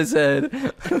back of his head.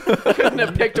 Couldn't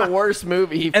have picked a worse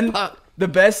movie. And the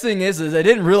best thing is I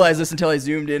didn't realize this until I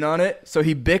zoomed in on it. So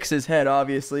he bicks his head,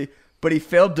 obviously, but he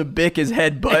failed to bick his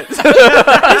head butt. His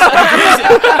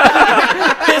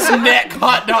neck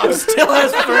hot dog still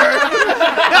has fur.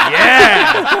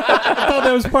 Yeah. I thought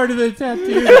that was part of the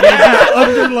tattoo.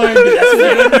 Underlined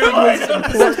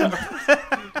it.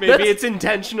 Maybe it's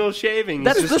intentional shaving.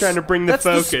 That's just trying to bring the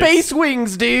focus. That's the space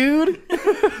wings, dude.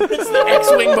 It's the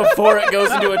X-Wing before it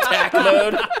goes into attack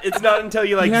mode. It's not until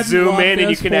you like zoom in and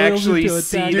you can actually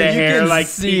see the hair like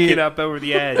peeking up over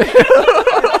the edge.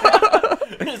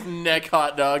 His neck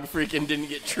hot dog freaking didn't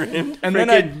get trimmed. And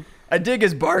then I dig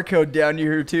his barcode down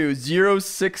here too.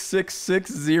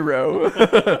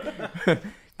 06660.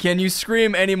 Can you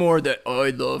scream any more that I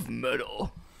love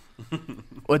metal?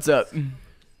 What's up?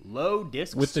 Low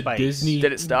disc with the spikes. Disney.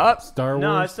 Did it stop? Star Wars.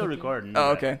 No, it's still recording.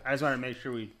 Oh, okay. I just want to make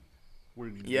sure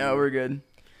we're Yeah, we're good.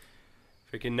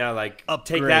 Freaking now, like,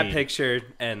 Upgrade. take that picture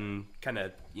and kind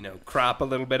of, crop a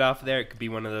little bit off there. It could be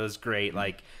one of those great,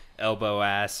 like, elbow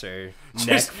ass or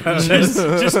neck photos.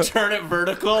 Just turn it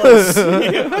vertical. And see.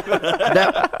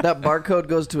 That barcode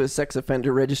goes to a sex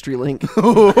offender registry link.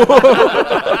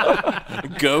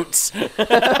 Goats.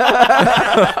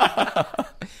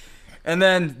 And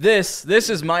then this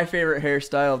is my favorite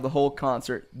hairstyle of the whole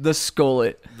concert. The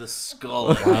skullet. The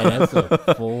skullet. Wow, that's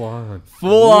a full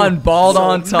on bald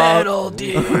on top. Metal,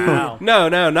 dude. Wow.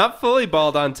 No, not fully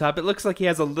bald on top. It looks like he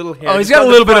has a little hair. Oh, he's just got on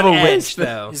a little the bit of a front edge, waist,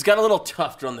 though. He's got a little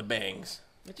tuft on the bangs.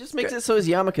 It just makes it so his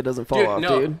yarmulke doesn't fall off,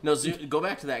 dude. No, go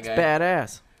back to that guy.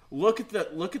 Badass. Look at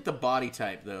the body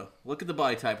type though. Look at the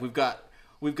body type. We've got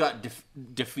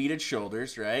defeated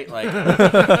shoulders, right? Like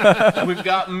we've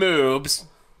got moobs.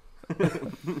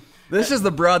 This is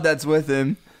the broad that's with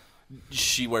him.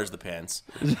 She wears the pants.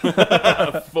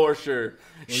 For sure.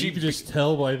 Well, you can just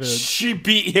tell by she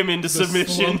beat him into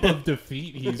submission. Slump of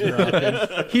defeat he's rocking.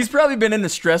 He's probably been in a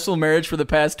stressful marriage for the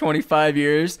past 25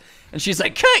 years. And she's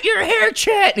like, cut your hair,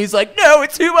 Chet. And he's like, no,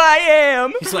 it's who I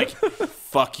am. He's like,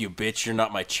 fuck you, bitch. You're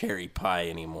not my cherry pie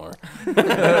anymore.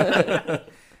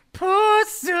 Pour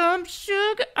some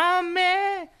sugar on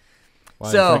me. Why,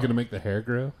 is So- that going to make the hair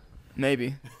grow?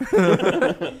 Maybe.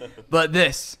 But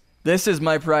this is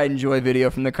my pride and joy video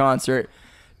from the concert.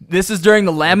 This is during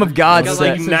the Lamb of God Got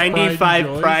set. like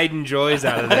 95 pride and joys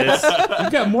out of this.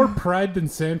 You've got more pride than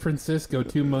San Francisco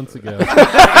 2 months ago.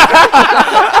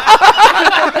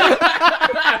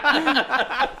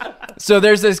 So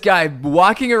there's this guy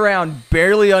walking around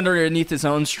barely underneath his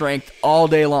own strength all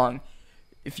day long.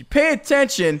 if you pay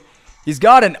attention, he's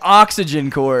got an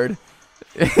oxygen cord.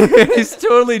 He's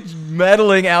totally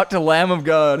meddling out to Lamb of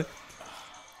God.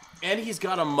 And he's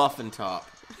got a muffin top.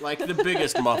 Like the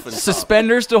biggest muffin top.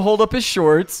 Suspenders to hold up his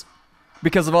shorts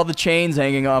because of all the chains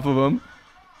hanging off of him.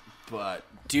 But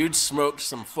dude smoked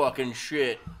some fucking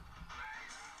shit.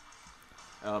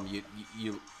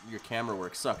 Your camera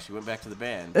work sucks. You went back to the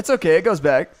band. It's okay. It goes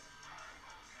back.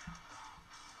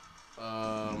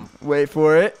 Wait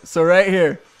for it. So right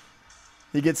here.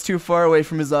 He gets too far away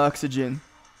from his oxygen.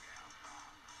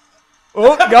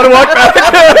 Oh, gotta walk back.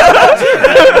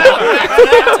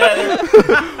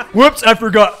 Whoops, I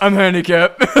forgot. I'm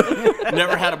handicapped.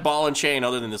 Never had a ball and chain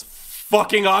other than this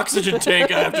fucking oxygen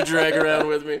tank I have to drag around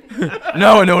with me.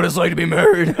 Now I know what it's like to be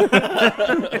married.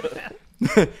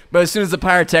 But as soon as the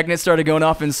pyrotechnics started going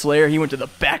off in Slayer, he went to the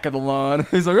back of the lawn.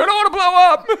 He's like, I don't want to blow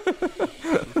up.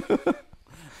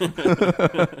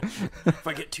 If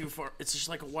I get too far, it's just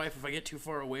like a wife. If I get too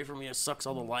far away from me, it sucks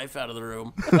all the life out of the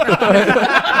room.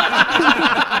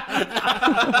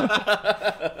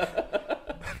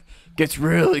 Gets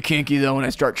really kinky though when I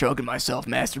start choking myself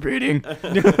masturbating.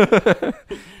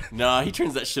 Nah, he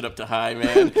turns that shit up to high,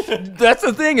 man. That's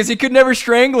the thing, is he could never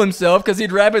strangle himself because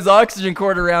he'd wrap his oxygen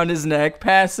cord around his neck,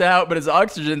 pass out, but his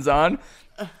oxygen's on,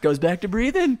 goes back to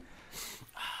breathing.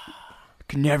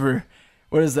 Could never.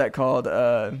 What is that called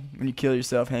when you kill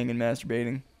yourself hanging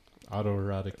masturbating?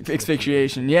 Autoerotic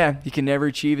asphyxiation. Yeah, he can never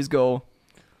achieve his goal.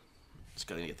 Just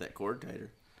gotta get that cord tighter.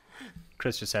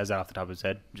 Chris just has that off the top of his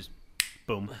head. Just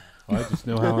boom. Well, I just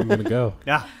know how I'm gonna go.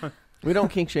 Yeah. We don't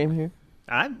kink shame here.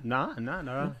 I'm no. And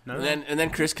then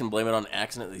Chris can blame it on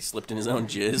accident that he slipped in his own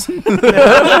jizz.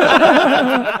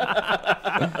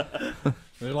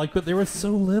 They're like, but there was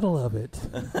so little of it.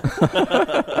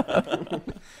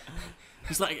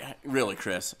 He's like, really,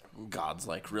 Chris? God's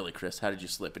like, really, Chris? How did you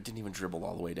slip? It didn't even dribble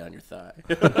all the way down your thigh.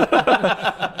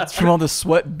 It's from all the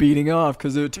sweat beating off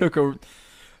because it took a...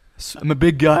 I'm a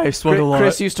big guy. I sweat a lot.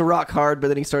 Chris used to rock hard, but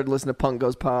then he started listening to Punk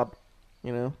Goes Pop.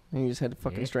 You know? And he just had to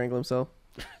fucking strangle himself.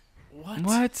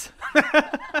 What?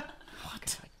 I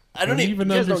don't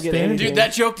even understand. Dude,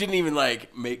 that joke didn't even,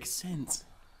 like, make sense.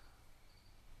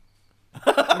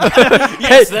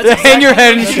 Yes, hang your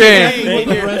head in shame. What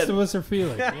the rest of us are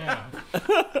feeling. Yeah.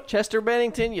 Chester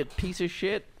Bennington, you piece of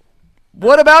shit.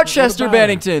 What about Chester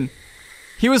Bennington?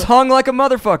 He was hung like a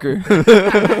motherfucker.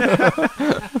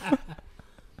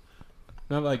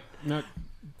 Not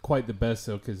quite the best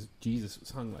though, because Jesus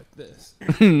was hung like this.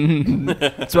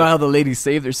 That's why all the ladies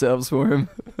saved themselves for him.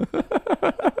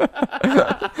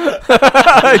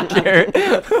 Garrett.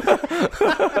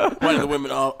 Why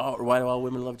do all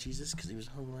women love Jesus? Because he was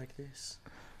hung like this.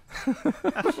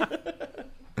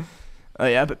 Oh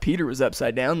yeah, but Peter was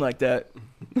upside down like that.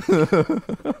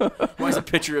 Why is a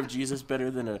picture of Jesus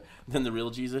better than the real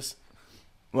Jesus?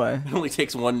 Why? It only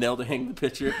takes one nail to hang the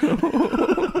picture.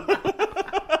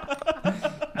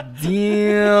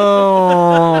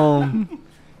 Damn.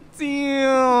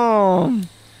 I'm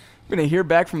gonna hear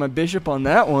back from my bishop on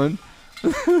that one. I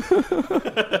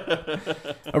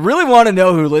really want to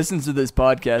know who listens to this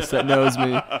podcast that knows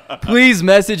me. Please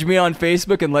message me on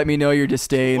Facebook and let me know your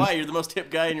disdain. Why? You're the most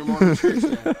hip guy in your Mormon church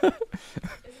now.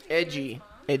 Edgy.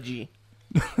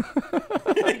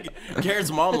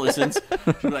 Garrett's mom listens.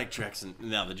 She's like, Trexon,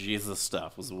 now the Jesus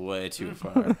stuff was way too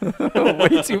far.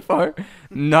 Way too far?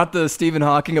 Not the Stephen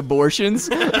Hawking abortions?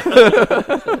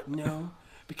 No,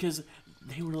 because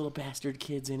they were little bastard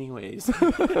kids anyways.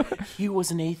 He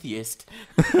was an atheist.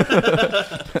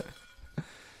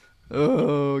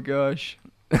 Oh, gosh.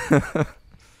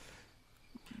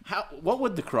 What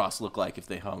would the cross look like if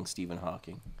they hung Stephen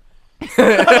Hawking?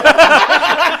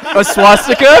 A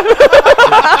swastika?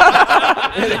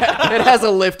 It has a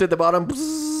lift at the bottom.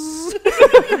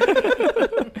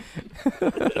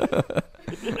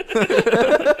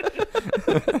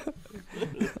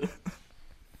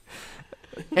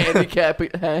 Handicap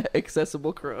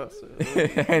accessible cross.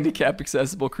 Handicap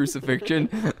accessible crucifixion.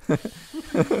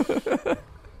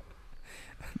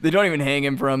 They don't even hang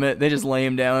him from it. They just lay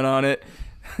him down on it.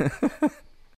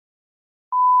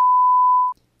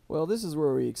 Well, this is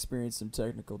where we experienced some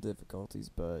technical difficulties,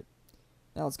 but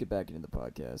now let's get back into the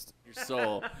podcast. Your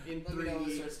soul.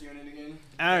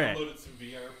 All right.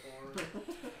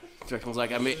 Trexon's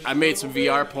like, I made some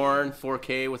VR porn,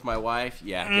 4K with my wife.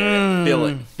 Yeah,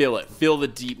 Garrett, feel it. Feel the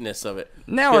deepness of it.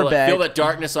 Now feel we're back. Feel that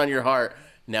darkness on your heart.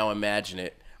 Now imagine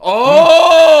it.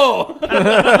 Oh!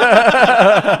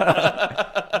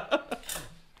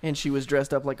 And she was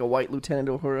dressed up like a white Lieutenant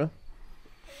Uhura.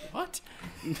 What?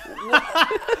 Where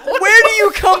do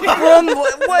you come from?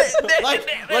 What? Like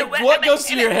what goes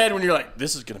through your head when you're like,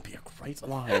 this is gonna be a right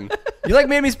line. You like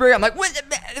made me spray. I'm like, what?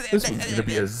 This one's gonna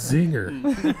be a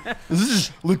zinger. This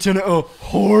is Lieutenant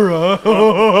Uhura.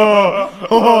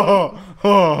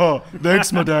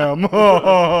 Thanks, madame.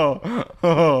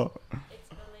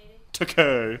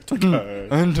 Takei.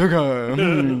 And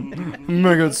Takei.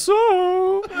 Make it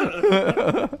so.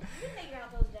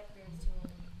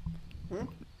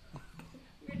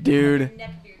 Dude.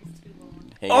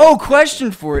 Oh,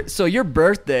 question for it. So your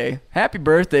birthday. Happy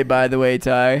birthday, by the way,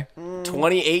 Ty.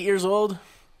 28 years old?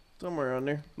 Somewhere around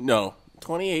there. No,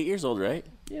 28 years old, right?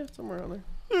 Yeah, somewhere around there.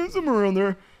 Yeah, somewhere around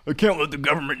there. I can't let the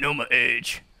government know my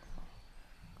age.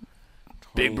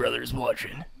 Big Brother's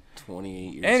watching.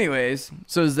 28 years. Anyways,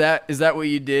 so is that what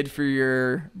you did for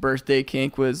your birthday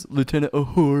kink? Was Lieutenant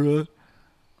Uhura?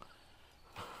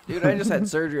 Dude, I just had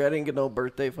surgery. I didn't get no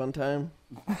birthday fun time.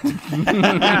 Dude,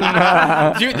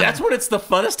 that's when it's the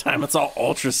funnest time. It's all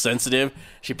ultra sensitive.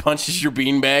 She punches your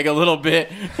beanbag a little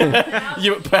bit.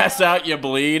 You pass out, you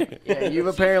bleed. Yeah, you've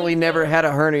apparently never had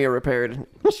a hernia repaired.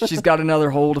 She's got another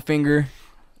hole to finger.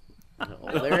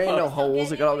 No, there ain't no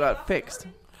holes. It all got fixed.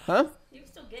 Huh? You were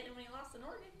still getting it when you lost an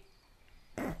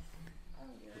organ. Oh,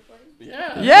 you're recording?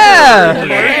 Yeah. Yeah!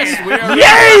 Yes, we are.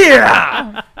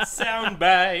 Yeah!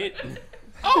 Soundbite.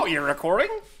 Oh, you're recording?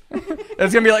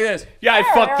 It's gonna be like this. Yeah, I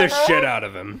fucked the shit out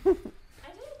of him.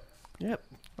 Yep.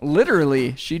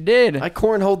 Literally, she did. I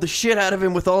cornholed the shit out of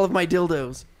him with all of my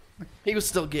dildos. He was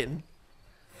still getting.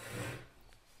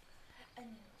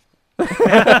 She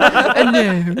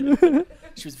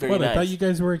was very What? I nice. thought you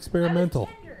guys were experimental.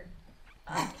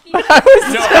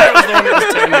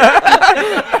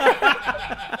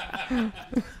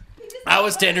 I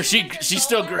was tender. She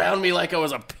still ground me like I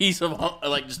was a piece of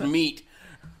like just meat.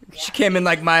 She came in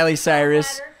like Miley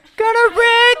Cyrus. Gonna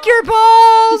break your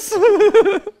balls.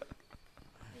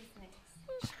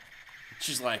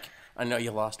 She's like, I know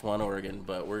you lost one organ,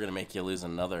 but we're gonna make you lose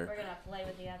another. We're gonna play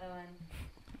with the other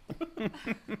one.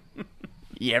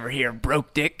 You ever hear of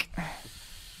broke dick?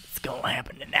 It's gonna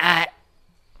happen tonight.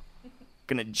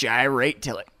 Gonna gyrate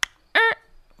till it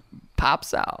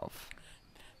pops off.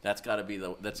 That's gotta be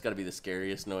the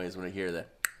scariest noise when I hear that.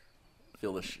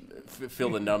 Feel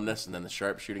the numbness and then the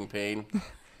sharp shooting pain.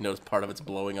 Notice part of it's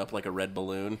blowing up like a red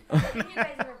balloon.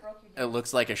 It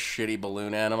looks like a shitty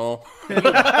balloon animal. Like,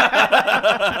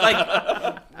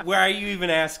 why are you even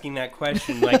asking that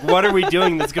question? Like, what are we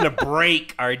doing that's gonna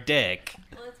break our dick?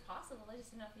 Well, it's possible. I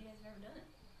just don't know if you guys have ever done it.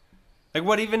 Like,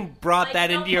 what even brought that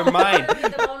into your mind?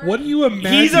 What do you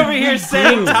imagine? He's over here we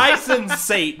saying do? Tyson's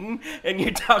Satan, and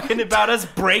you're talking about us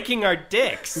breaking our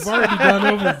dicks. We've already gone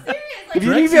over. Have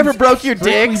you ever broke your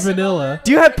dicks? Vanilla.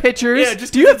 Do you have pictures? Yeah,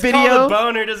 just do you have it's called video? a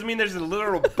boner doesn't mean there's a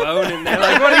literal bone in there.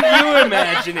 Like, what are you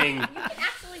imagining? You can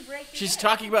actually break your She's dick.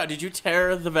 talking about, did you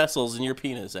tear the vessels in your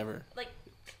penis ever? Like,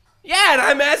 Yeah, and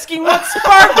I'm asking what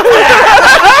sparked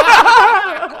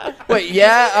Wait,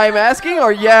 yeah, I'm asking,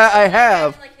 or yeah, I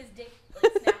have. like his dick.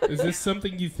 Like, snap. Is this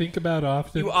something you think about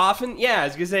often? You often, yeah, I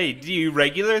was gonna say, do you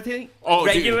regularly think Dude,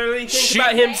 think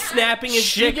about him snapping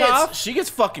his dick off? She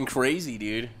gets fucking crazy,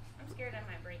 dude. I'm scared I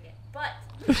might break it. But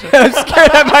I'm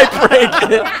scared I might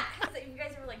break it. have you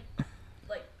guys ever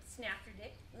like snapped your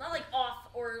dick? Not like off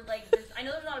or like. I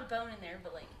know there's not a bone in there,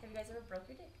 but like, have you guys ever broke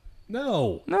your dick?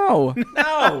 No. No.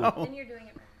 No. Then you're doing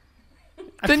it wrong.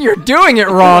 Then you're doing it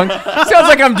wrong. Sounds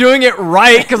like I'm doing it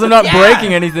right because I'm not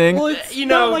breaking anything. Well, it's You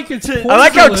not know, like it's I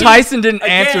like how porcelain. Tyson didn't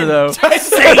answer though.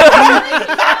 Tyson's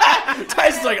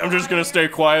like, I'm just gonna stay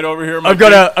quiet over here. I've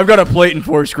got a plate and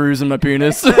 4 screws in my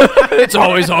penis. It's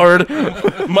always hard.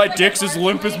 My dick's as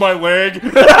limp as my leg.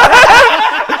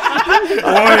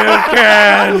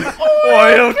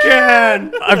 Oil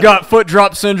can. I've got foot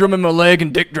drop syndrome in my leg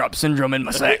and dick drop syndrome in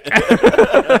my sack.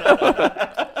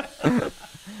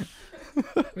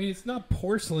 I mean, it's not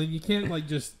porcelain. You can't like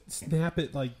just snap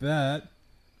it like that.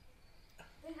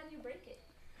 Then how do you break it?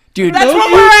 Dude, That's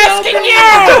what we're asking you.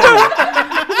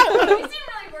 You seem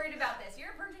really worried about this.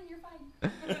 You're a virgin. You're fine.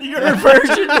 you're a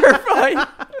virgin, you're fine.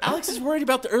 Alex is worried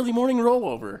about the early morning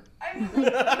rollover. I mean, like,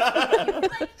 you can,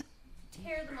 like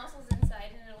tear the muscles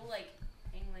inside and it'll like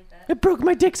hang like that. I broke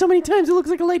my dick so many times it looks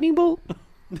like a lightning bolt. I'm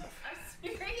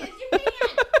serious. You can't.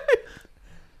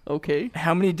 Okay.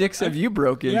 How many dicks have you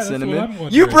broken, Yeah, that's what Cinnamon? I'm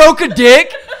wondering. You broke a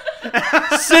dick?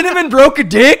 Cinnamon broke a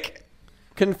dick?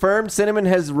 Confirmed, Cinnamon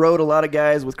has rode a lot of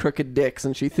guys with crooked dicks,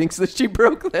 and she thinks that she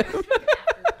broke them.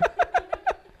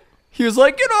 He was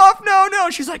like, get off, no.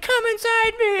 She's like, come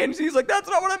inside me. And he's like, that's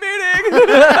not what I'm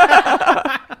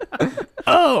eating.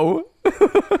 Oh.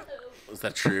 Was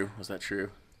that true?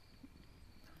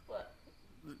 What?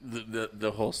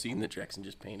 The whole scene that Jackson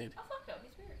just painted. Oh fuck no,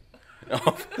 he's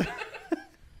weird.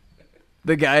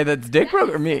 The guy that's dick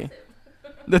broke or me?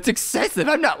 That's excessive.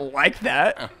 I'm not like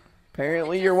that.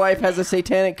 Apparently, your wife has a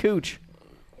satanic cooch.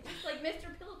 It's just like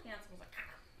Mr. Pillow Pants was like,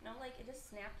 no, like it just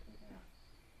snapped.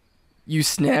 You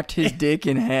snapped his dick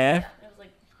in half? It was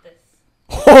like this.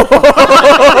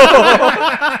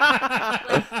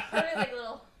 Like a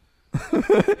little.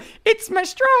 It's my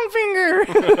strong finger.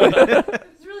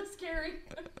 It's really scary.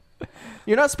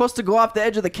 You're not supposed to go off the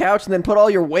edge of the couch and then put all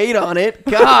your weight on it.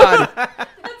 God. That's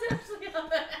actually how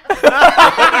that happened.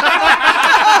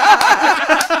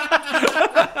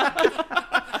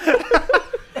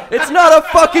 It's not a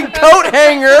fucking coat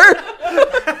hanger.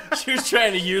 She was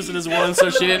trying to use it as one so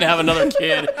she didn't have another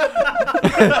kid.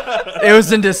 It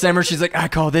was in December. She's like, I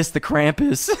call this the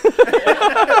Krampus.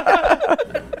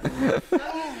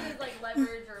 Like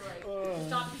leverage or like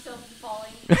stop yourself from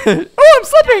falling. Oh, I'm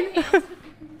slipping.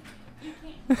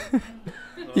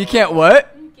 You can't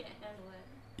what? You can't handle it.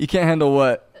 You can't handle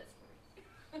what?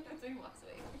 So he walks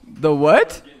away. The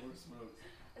what?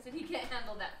 I said he can't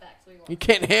handle that fact, so he walks You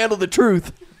can't handle the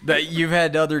truth. That you've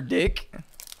had other dick?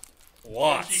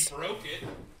 Lots. She broke it.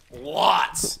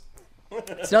 Lots.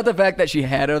 It's not the fact that she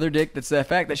had other dick. That's the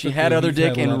fact that she had Okay, other he's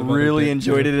dick had a lot and of other really dick,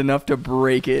 enjoyed too. it enough to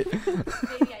break it. Maybe I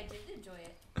did enjoy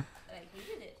it, but I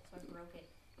hated it, so I broke it.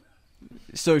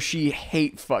 So she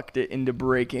hate fucked it into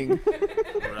breaking.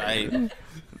 Right.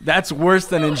 That's worse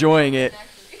than enjoying it.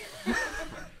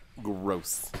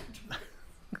 Gross.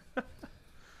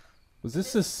 Was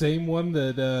this the same one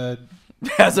that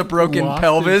Has a broken lost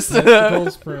pelvis. his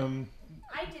testicles from?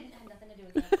 I didn't have nothing to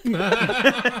do with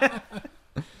that.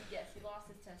 Yes, he lost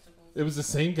his testicles. It was the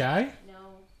same guy. No.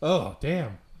 Oh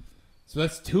damn! So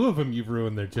that's two of them you've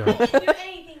ruined their junk. Do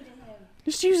anything to him.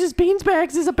 Just use his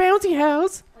beanbags as a bouncy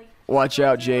house. Watch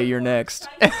out, Jay. You're next.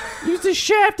 Use his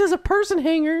shaft as a person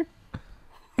hanger.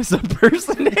 As a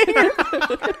person hanger.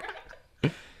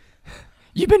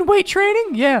 You been weight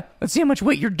training? Yeah. Let's see how much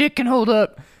weight your dick can hold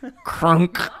up.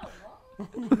 Crunk.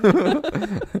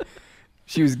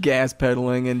 She was gas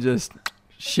pedaling and just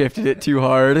shifted it too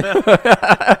hard.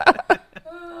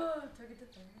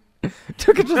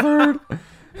 Took it to third.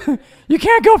 You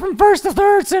can't go from first to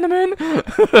third, Cinnamon.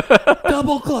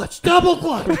 Double clutch. Double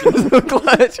clutch.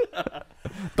 Clutch. In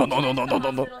the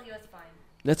hospital, he was fine.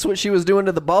 That's what she was doing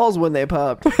to the balls when they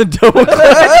popped. Double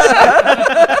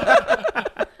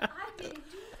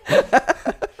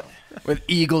with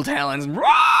eagle talons.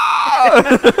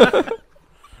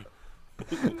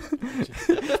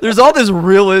 There's all this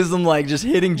realism, like just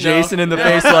hitting Jason in the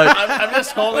face, like I'm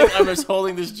just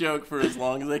holding this joke for as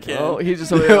long as I can. Oh, he's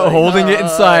just holding it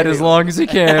inside as long as he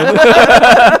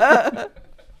can.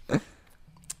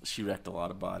 She wrecked a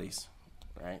lot of bodies,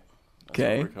 right? That's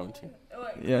Okay. what we're coming to. Oh,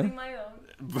 Yeah. including my own.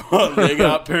 But they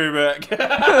got payback.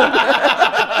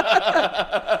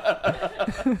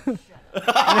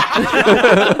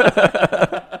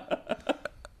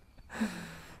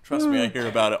 Trust me, I hear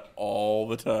about it all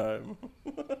the time.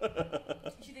 You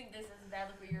think this is bad?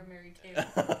 Look what you're married to.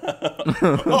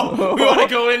 Oh, we wanted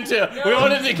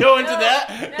to go into that?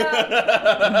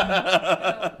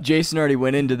 Jason already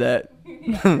went into that.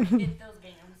 Get those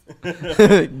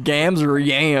gams. Gams or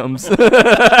yams?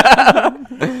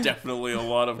 Definitely a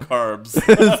lot of carbs.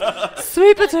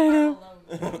 Sweet potato.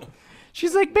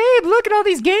 She's like, babe, look at all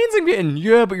these gains I'm getting.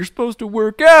 Yeah, but you're supposed to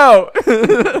work out.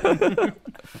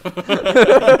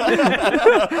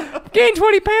 Gained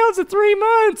 20 pounds in 3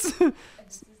 months.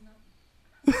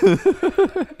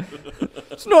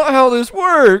 It's not how this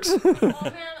works. Oh man,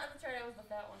 that's right. I was the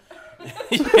fat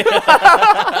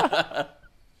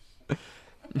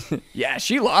one. Yeah,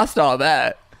 she lost all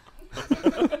that.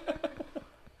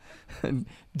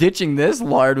 Ditching this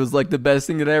lard was like the best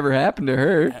thing that ever happened to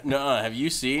her. No, have you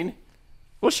seen?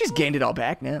 Well, she's gained it all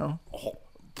back now.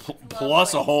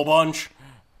 Plus a whole bunch.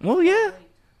 Well, yeah.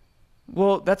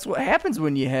 Well, that's what happens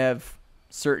when you have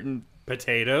certain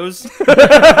potatoes.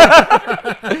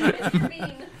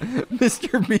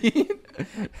 Mr. Bean.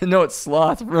 No, it's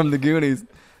Sloth from the Goonies.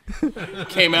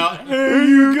 Came out. Hey,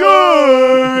 you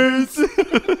guys.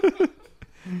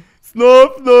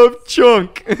 Snuff, snuff,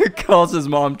 chunk. Calls his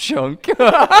mom Chunk.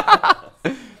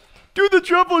 Do the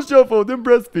truffle shuffle, then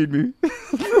breastfeed me.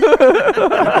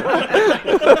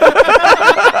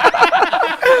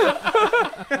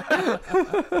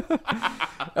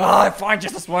 Oh, I find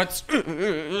just this once. You have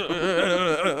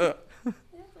to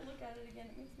look at it again.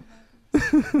 It makes me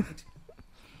happy.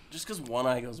 Just because one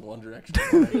eye goes one direction.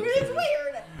 It's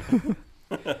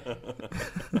weird.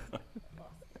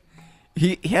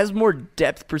 He has more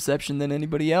depth perception than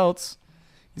anybody else.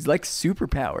 He's like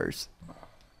superpowers.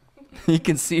 He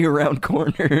can see around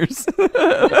corners.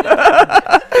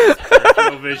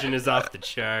 Tunnel vision is off the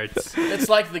charts. It's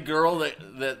like the girl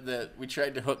that we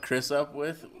tried to hook Chris up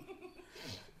with.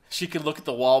 She could look at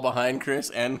the wall behind Chris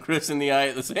and Chris in the eye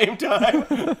at the same time.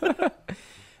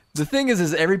 The thing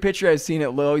is every picture I've seen, it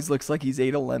always looks like he's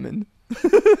ate a lemon.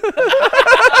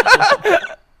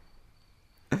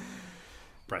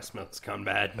 Breast milk's gone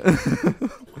bad.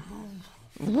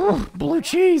 Blue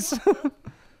cheese.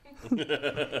 When you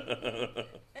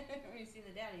see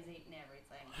the daddy's eating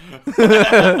everything.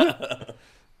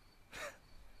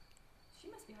 She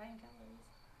must be high in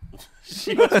calories.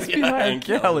 She must be high in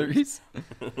calories.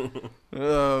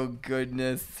 Oh,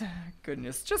 goodness.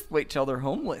 Goodness. Just wait till they're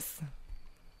homeless.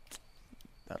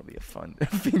 That'll be a fun.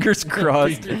 Fingers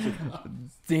crossed.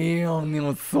 Damn, you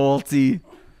know, salty.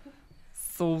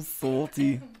 So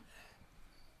salty.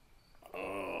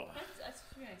 That's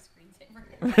a nice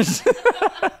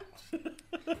screensaver.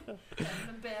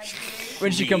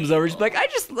 When she comes over, she's like, I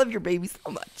just love your baby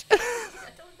so much.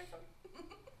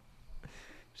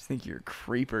 Just think you're a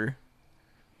creeper.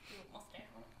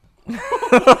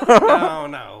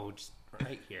 No, just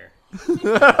right here. Just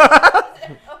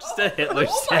a Hitler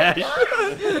stash.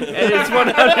 And it's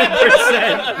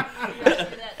 100%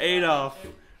 Adolf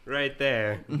right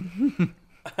there.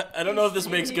 I don't know if this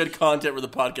makes good content for the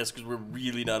podcast because we're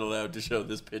really not allowed to show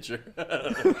this picture.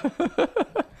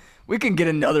 We can get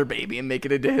another baby and make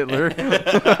it into Hitler.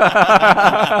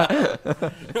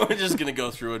 We're just going to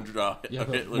go through and draw a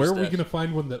Hitler where are we stash. going to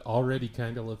find one that already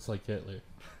kind of looks like Hitler?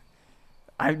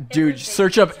 Dude,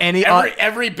 search up any...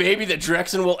 Every baby that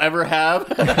Drexen will ever have.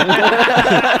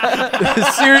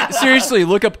 Seriously,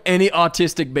 look up any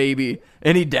autistic baby.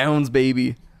 Any Downs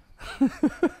baby.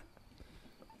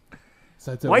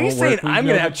 Why are you saying I'm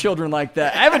going to have children like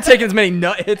that? I haven't taken as many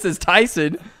nut hits as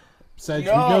Tyson. Besides,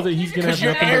 we know that he's going to have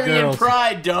nothing but Aryan girls.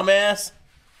 pride, dumbass.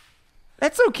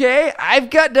 That's okay. I've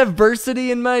got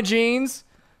diversity in my genes.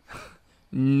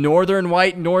 Northern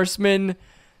white Norseman,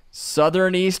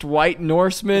 Southern East white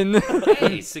Norseman.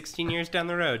 Hey, 16 years down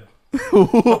the road.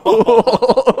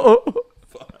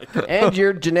 And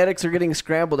your genetics are getting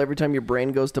scrambled every time your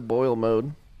brain goes to boil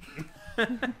mode.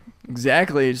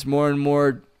 Exactly. It's more and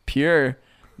more pure.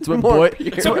 It's what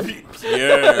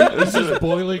This is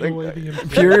boiling away the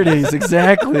impurities.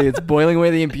 Exactly. It's boiling away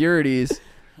the impurities.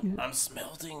 I'm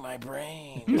smelting my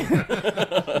brain.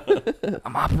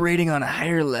 I'm operating on a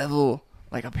higher level.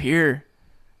 Like up here.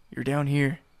 You're down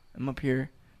here. I'm up here.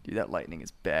 Dude, that lightning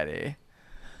is bad, eh?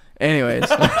 Anyways.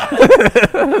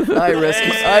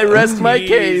 I rest my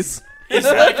case. He's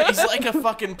like a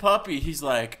fucking puppy. He's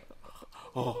like,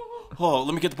 oh,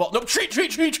 let me get the ball. No, treat.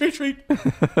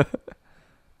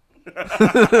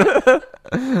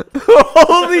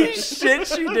 Holy shit,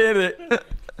 she did it.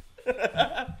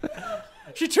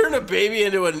 She turned a baby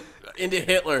into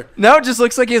Hitler. Now it just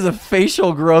looks like he has a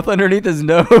facial growth underneath his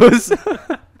nose.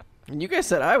 And you guys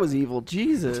said I was evil.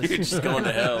 Jesus. You're just going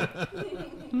to hell.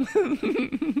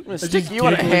 I'm gonna stick you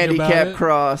on a handicap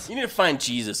cross. You need to find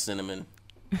Jesus, Cinnamon.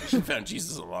 You should have found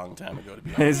Jesus a long time ago, to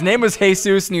be honest. His name was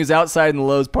Jesus, and he was outside in the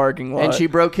Lowe's parking lot. And she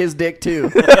broke his dick, too.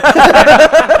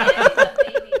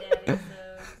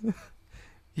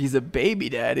 He's a baby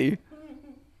daddy.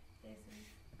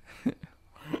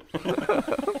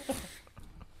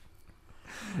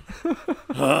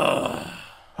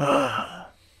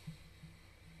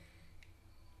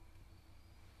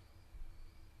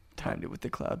 Timed it with the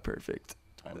cloud perfect.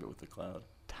 Timed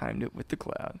it with the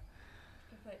cloud.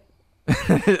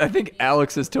 I think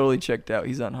Alex is totally checked out.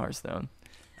 He's on Hearthstone.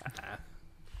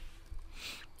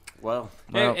 Well,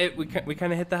 we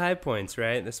kind of hit the high points,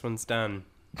 right? This one's done.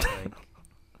 Like,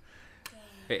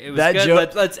 it was that good.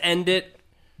 joke, let's end it.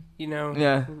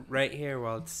 Yeah. Right here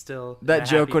while it's still. That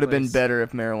joke would have been better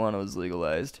if marijuana was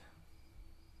legalized.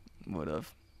 Would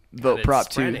have. Vote Prop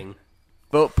 2.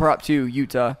 Vote Prop 2,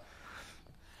 Utah.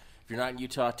 if you're not in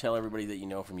Utah, tell everybody that you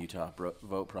know from Utah.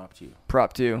 Vote Prop 2.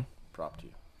 Prop 2. Prop 2.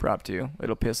 Prop 2.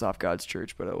 It'll piss off God's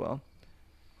church, but oh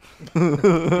well.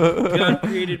 God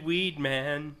created weed,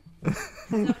 man.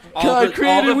 All the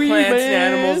plants man.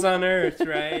 and animals on Earth,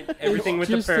 right? Everything with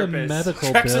a Just a purpose.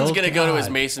 medical Jackson's bill. going to go to his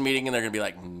God. Mason meeting, and they're going to be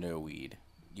like, no weed.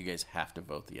 You guys have to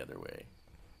vote the other way.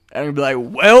 And I'd be like,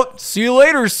 well, see you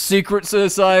later, secret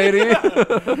society.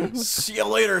 See you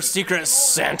later, Secret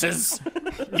Santas.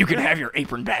 You can have your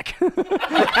apron back.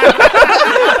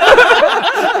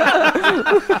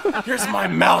 Here's my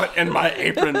mallet and my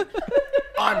apron.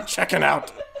 I'm checking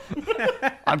out.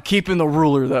 I'm keeping the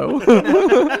ruler, though.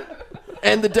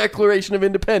 And the Declaration of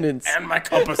Independence. And my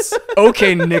compass.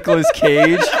 Okay, Nicolas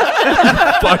Cage.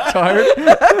 Fucktard.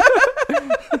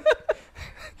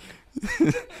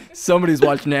 Somebody's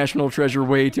watched National Treasure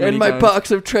way too many And my times. box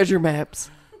of treasure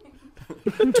maps.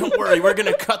 Don't worry, we're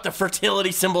gonna cut the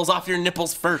fertility symbols off your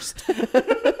nipples first.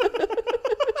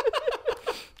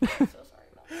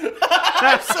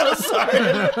 I'm so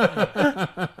sorry.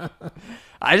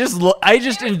 I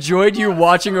just enjoyed you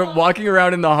walking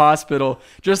around in the hospital,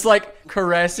 just like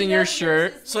caressing your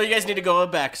shirt. So you guys need to go a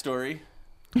backstory.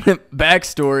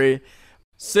 Backstory: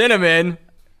 Cinnamon.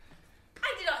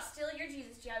 I did not steal your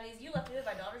Jesus jammies. You left it in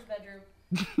my daughter's bedroom.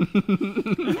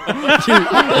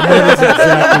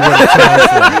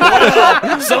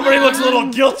 Somebody looks a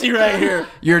little guilty right here.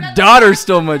 Your daughter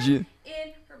stole my In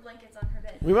her blankets on her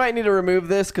bed. We might need to remove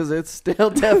this because it's still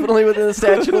definitely within the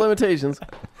statute of limitations.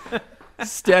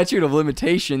 statute of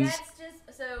limitations. That's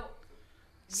just so.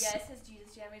 Yes, his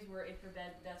Jesus jammies were in her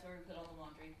bed. That's where we put all the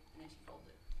laundry, and then she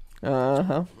folded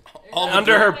it.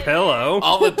 Under her pillow.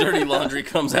 All the dirty laundry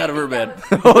comes out of her bed.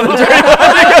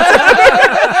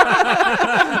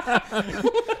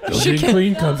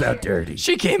 Clean comes out dirty.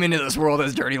 She came into this world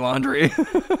as dirty laundry.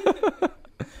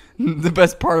 The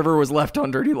best part of her was left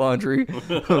on dirty laundry.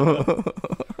 The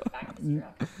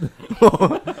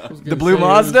blue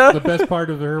Mazda? The best part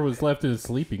of her was left in a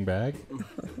sleeping bag.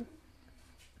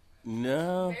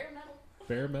 No.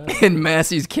 Bare metal. In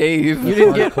Massey's cave. You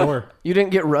didn't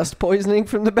get rust poisoning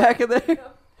from the back of there?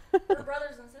 Her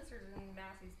brothers and sisters in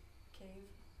Massey's cave.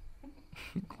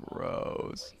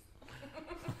 Gross.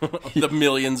 The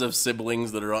millions of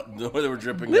siblings that were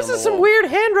dripping This down is the some wall. weird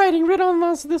handwriting written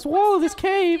on this wall of this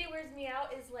cave. What weirds me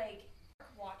out is like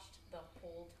watched the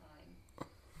whole time,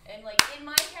 and like in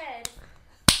my head,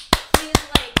 he is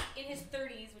like in his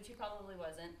 30s, which he probably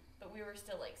wasn't, but we were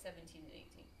still like 17 and 18.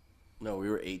 No, we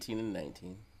were 18 and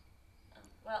 19.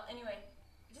 Well, anyway,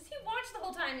 just he watched the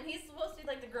whole time, and he's supposed to be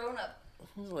like the grown up.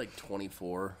 He was like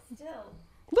 24. Still,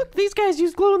 Look, these guys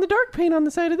used glow-in-the-dark paint on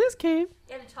the side of this cave.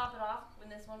 you had to top it off when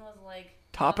this one was like.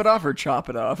 Top it off or chop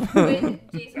it off? When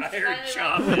Jason I heard finally,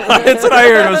 chop like, it. That's what I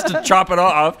heard, was to chop it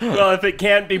off. Well, if it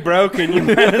can't be broken, you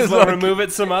might as well remove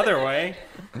it some other way.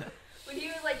 When he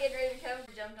was like getting ready to come,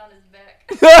 he jumped on his back.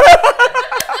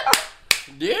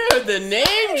 Dude, the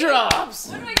name drops.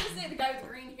 What am I gonna say? The guy with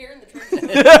green hair and the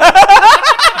trench.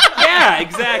 Yeah,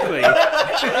 exactly.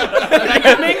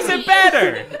 That makes it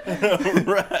better.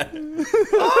 Right.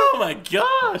 Oh my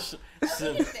gosh.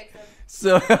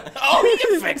 So Oh, he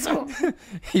can fix him.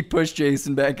 he pushed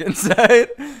Jason back inside.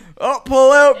 Oh,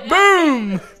 pull out,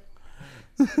 boom!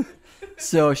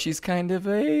 So she's kind of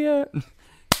a...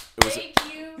 Thank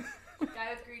you,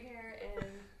 guy with green hair and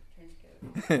trench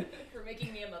coat, for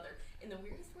making me a mother in the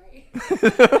weirdest way.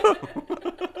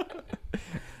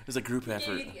 It was a group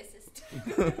effort. Gave you the assist.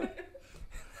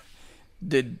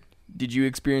 Did you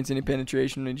experience any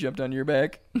penetration when he jumped on your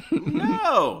back?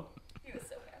 No. He was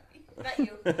so happy. Not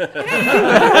you.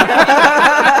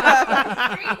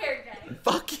 Green hair guy.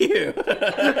 Fuck you. You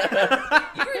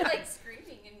were like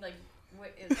screaming and like,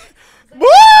 what is it?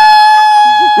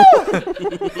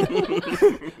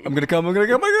 I'm gonna come.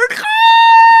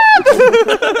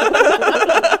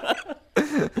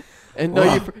 And no,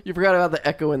 you forgot about the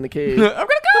echo in the cave. I'm gonna come.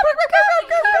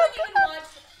 You haven't even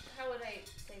watched, how would I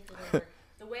say for the word?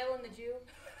 The Whale and the Jew?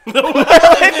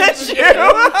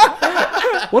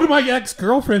 What do my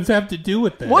ex-girlfriends have to do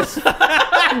with this? What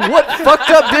fucked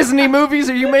up Disney movies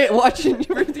are you watching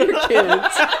with your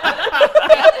kids?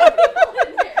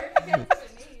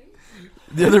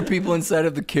 The other people inside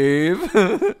of the cave,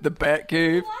 the bat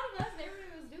cave. A lot of us,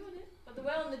 everybody was doing it. But the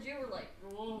Whale and the Jew were like,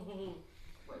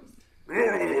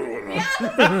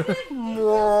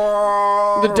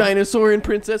 The dinosaur and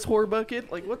Princess Whore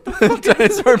Bucket? Like, what the fuck?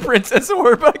 Dinosaur Princess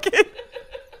Whore Bucket.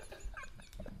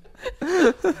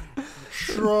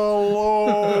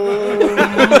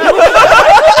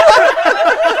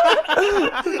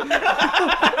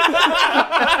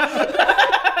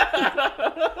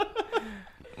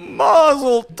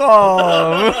 Mazel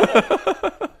tov.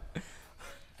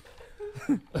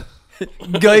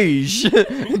 Guys.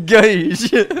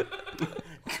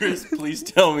 Chris, please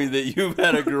tell me that you've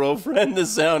had a girlfriend that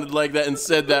sounded like that and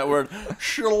said that word.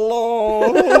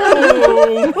 Shalom.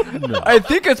 I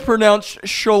think it's pronounced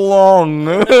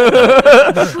shalong.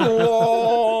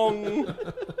 Shalom.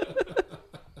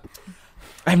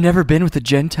 I've never been with a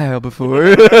Gentile before.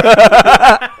 Walker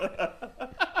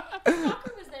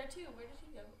was there too. Where did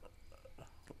he go?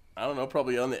 I don't know,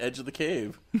 probably on the edge of the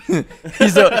cave.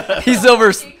 He's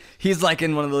over. He's like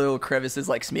in one of the little crevices,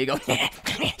 like Smeagol. Dude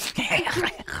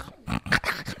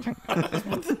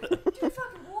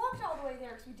fucking walked all the way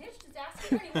there. He ditched his ass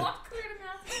here and he walked clear to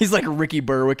Mass. He's like Ricky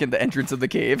Berwick in the entrance of the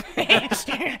cave.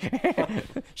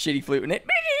 Shitty flute in it.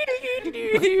 That's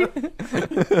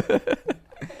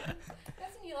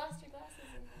when you lost your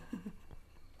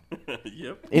glasses.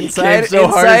 Yep. Inside, so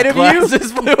hard inside his of you?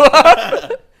 glasses flew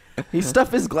off. He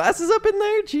stuffed his glasses up in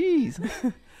there?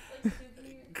 Jeez.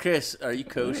 Chris, are you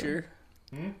kosher?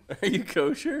 Are you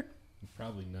kosher?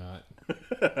 Probably not.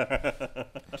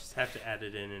 Just have to add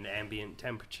it in an ambient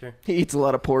temperature. He eats a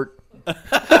lot of pork.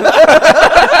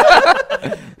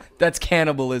 That's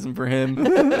cannibalism for him.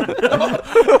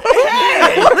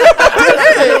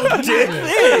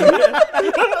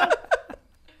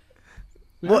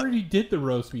 We already did the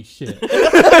roast me shit.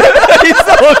 He's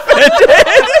so offended.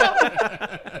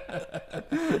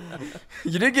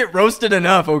 You didn't get roasted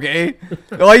enough, okay?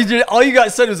 All you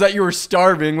got said was that you were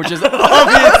starving, which is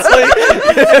obviously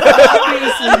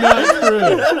not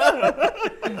true.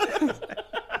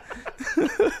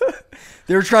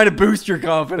 They were trying to boost your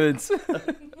confidence.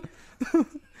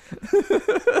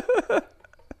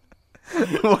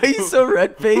 Why are you so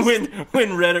red-faced? When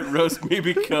Reddit roast me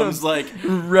becomes like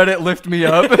Reddit lift me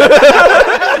up.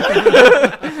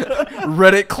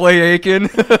 Reddit Clay Aiken.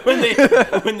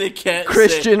 when they can't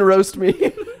Christian say, roast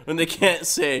me. when they can't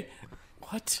say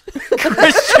what?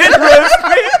 Christian roast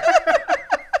me.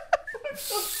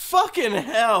 Fucking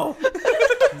hell.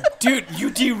 Dude, you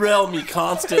derail me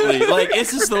constantly. Like,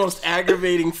 it's just the most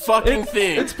aggravating fucking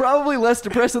thing. It's probably less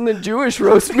depressing than Jewish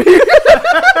roast me.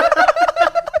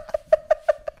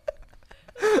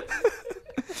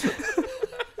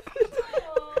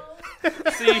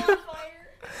 See?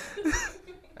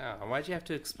 Oh, why'd you have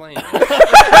to explain it?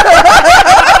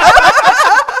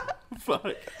 Fuck.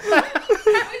 I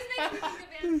always make me think of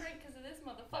Anne Frank because of this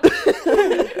motherfucker.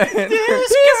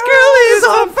 This girl is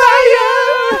on fire.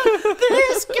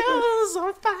 This girl is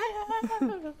on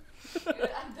fire.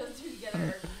 Those two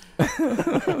together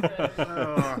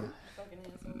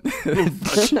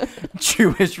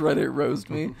Jewish Reddit roast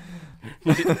me.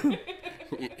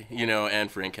 You know, Anne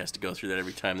Frank has to go through that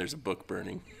every time there's a book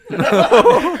burning. You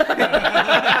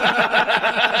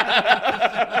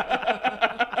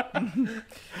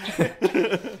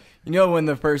know when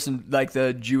the person, like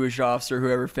the Jewish officer,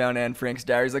 whoever found Anne Frank's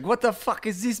diary, is like, what the fuck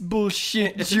is this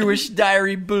bullshit? Jewish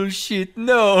diary bullshit.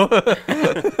 No.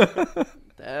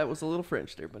 That was a little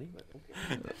French there, buddy.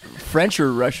 French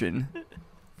or Russian?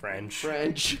 French.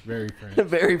 French. Very French.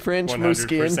 Very French.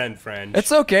 100% French.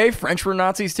 It's okay. French were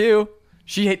Nazis too.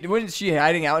 Wasn't she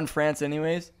hiding out in France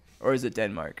anyways? Or is it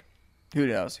Denmark? Who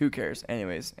knows? Who cares?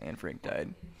 Anyways, Anne Frank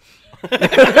died.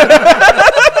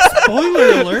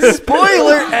 Spoiler alert.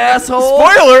 Spoiler, asshole.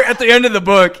 Spoiler at the end of the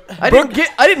book. I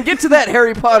didn't get to that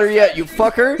Harry Potter yet, you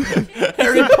fucker.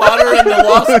 Harry Potter and the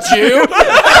Lost Jew?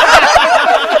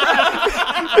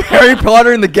 Harry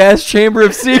Potter in the gas chamber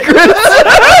of secrets.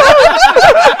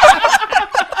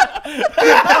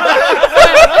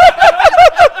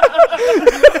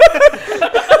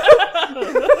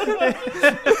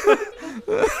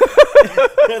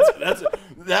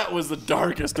 That was the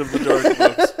darkest of the dark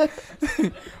books.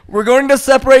 We're going to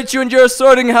separate you into your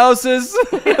sorting houses.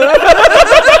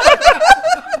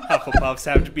 Hufflepuffs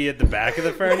have to be at the back of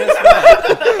the furnace?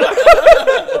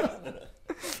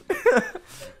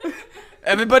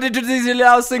 Everybody to the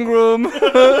lousing room.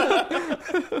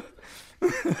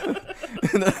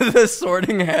 The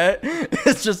sorting hat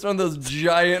is just one of those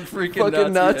giant freaking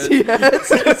Fucking Nazi hats.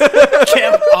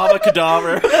 Camp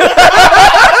Avacadaver.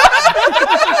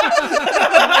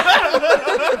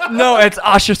 No, it's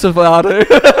Ashersavada.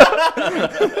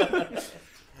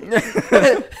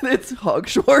 It's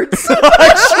Hogschwartz.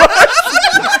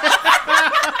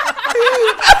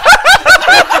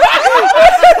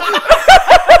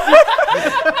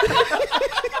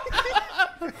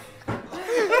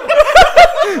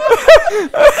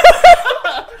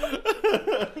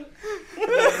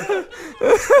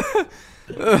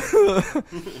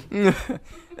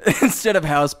 Instead of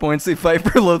house points, they fight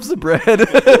for loaves of bread.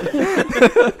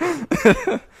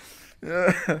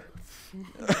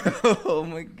 Oh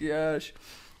my gosh.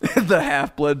 The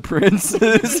Half-Blood Prince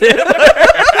is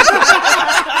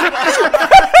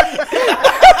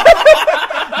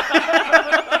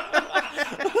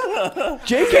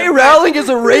J.K. Rowling is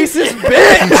a racist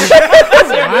bitch.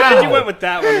 I'm glad you went with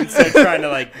that one instead of trying to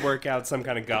like work out some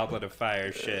kind of Goblet of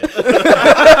Fire shit.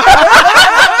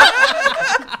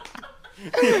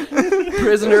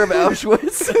 Prisoner of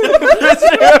Auschwitz.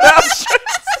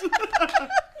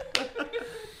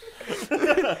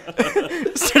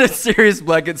 Instead of Sirius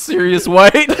Black, it's Sirius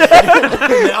White.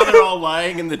 Now they're all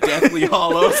lying in the Deathly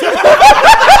Hollows.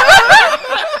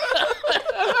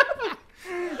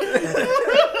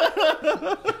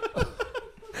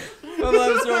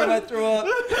 I'm sorry, I threw up.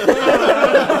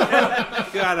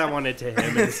 God, I wanted to hit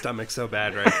him in the stomach so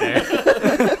bad right there.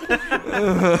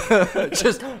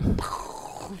 Just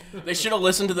They should have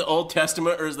listened to the Old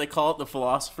Testament, or as they call it, the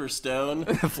Philosopher's Stone.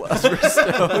 The Philosopher's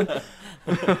Stone.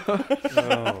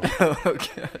 Oh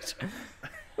gosh.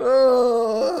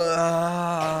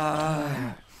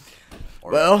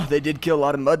 Well, they did kill a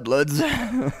lot of mudbloods.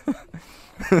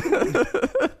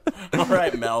 All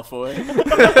right, Malfoy.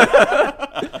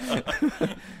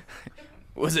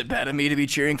 Was it bad of me to be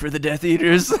cheering for the Death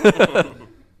Eaters?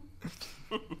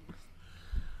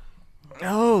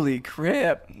 Holy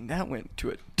crap. That went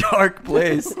to a dark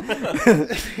place.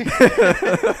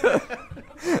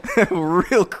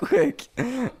 Real quick.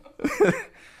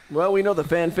 Well, we know the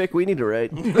fanfic we need to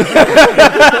write.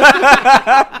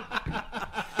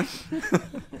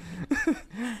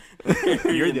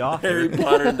 You're the author. Harry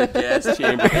Potter in the gas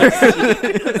chamber.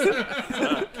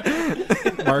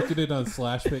 Market it on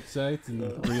 /fic sites and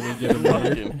really get them there.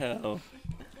 Fucking hell.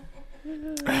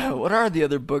 What are the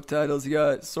other book titles you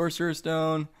got? Sorcerer's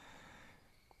Stone.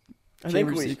 I think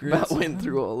Chamber we Secrets. about went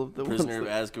through all of the Prisoner of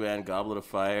ones. Azkaban, Goblet of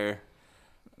Fire,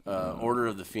 Order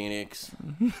of the Phoenix.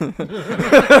 That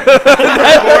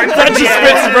just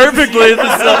fits perfectly.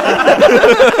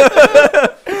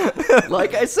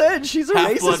 Like I said, she's a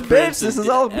Half-Blood racist Prince bitch. This and is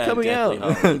all Deathly coming out.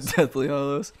 Hallows. Deathly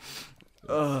Hollows.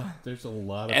 There's a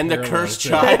lot of And the parallels Cursed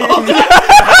there. Child.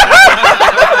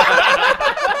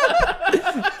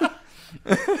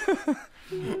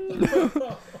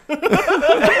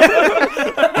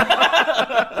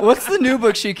 What's the new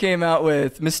book she came out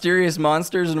with? Mysterious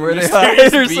Monsters and Where They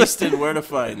Mysterious Hide? Or Beast something? and Where to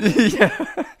Find Them.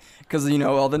 Yeah. Because,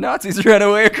 all the Nazis ran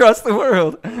away across the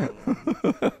world.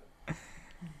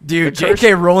 Dude,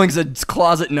 J.K. Rowling's a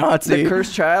closet Nazi. The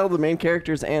Cursed Child, the main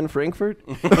character is Anne Frankfurt.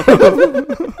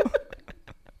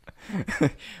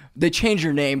 They changed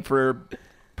her name for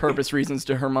purpose reasons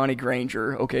to Hermione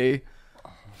Granger, okay?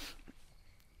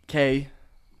 Okay.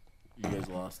 You guys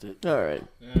lost it. All right.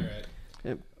 All right.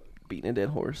 Yep. Beating a dead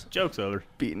horse. Joke's over.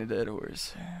 Beating a dead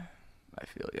horse. I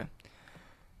feel you.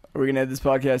 Are we going to end this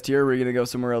podcast here, or are we going to go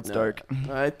somewhere else dark?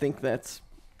 I think that's...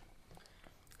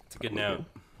 It's a good note.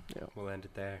 Yeah. We'll end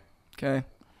it there. Okay.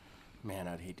 Man,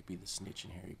 I'd hate to be the snitch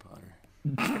in Harry Potter.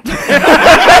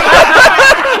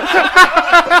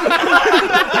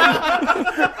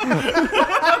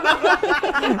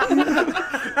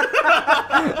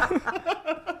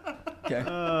 Okay.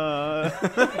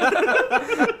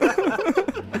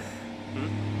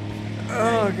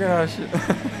 Oh, gosh.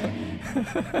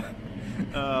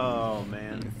 Oh,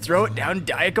 man. Throw it down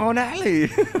Diagon Alley.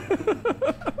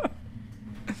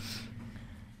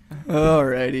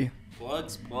 Alrighty.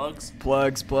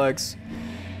 Plugs.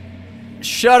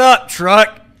 Shut up,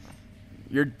 truck.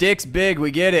 Your dick's big.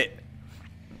 We get it.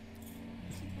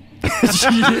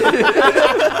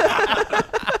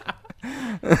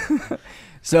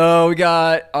 So we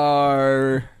got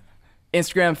our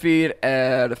Instagram feed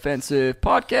at Offensive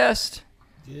Podcast.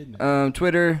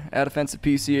 Twitter at Offensive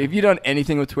PC. Have you done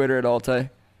anything with Twitter at all, Ty?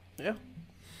 Yeah.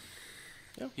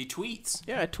 He tweets.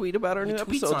 Yeah, I tweet about our new tweets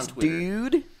episodes, on Twitter.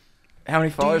 dude. How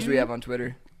many followers do we have on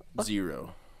Twitter?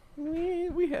 0.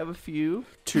 We have a few.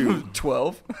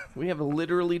 12. We have a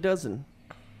literally dozen.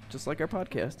 Just like our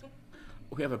podcast.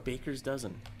 We have a baker's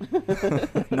dozen.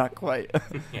 Not quite.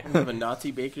 We have a Nazi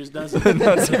baker's dozen.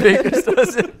 Nazi baker's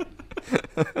dozen.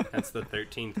 That's the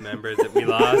 13th member that we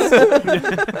lost.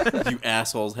 You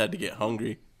assholes had to get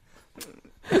hungry.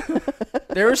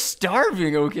 They were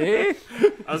starving, okay?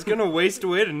 I was going to waste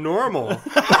away to normal.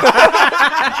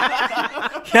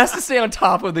 He has to stay on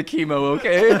top of the chemo,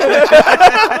 okay?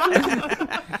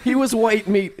 He was white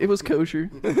meat. It was kosher.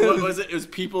 What was it? It was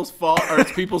people's fault, or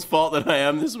it's people's fault that I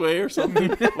am this way, or something?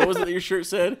 What was it that your shirt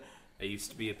said? I used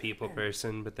to be a people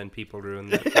person, but then people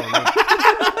ruined that for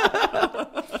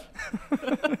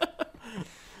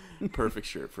me. Perfect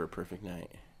shirt for a perfect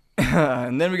night.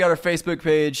 And then we got our Facebook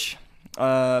page,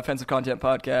 Offensive Content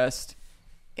Podcast,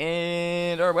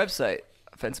 and our website,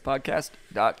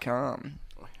 offensivepodcast.com.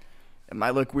 It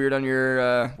might look weird on your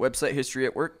website history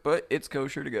at work, but it's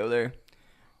kosher to go there.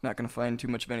 Not going to find too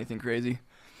much of anything crazy.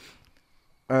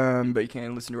 But you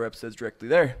can listen to our episodes directly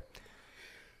there.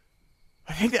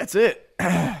 I think that's it.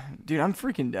 Dude, I'm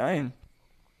freaking dying.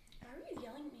 Why were you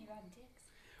yelling at me about dicks?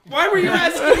 Why were you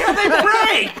asking how they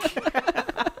break?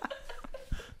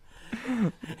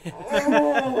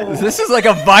 This is like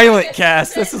a violent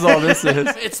cast. This is all this is.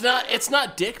 It's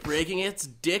not dick breaking, it's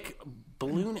dick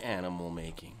balloon animal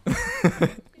making. You just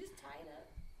tie it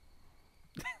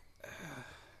up.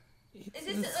 Is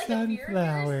this like a fear of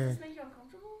yours? Does this make you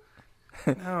uncomfortable?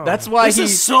 No. That's why This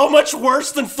is so much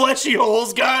worse than fleshy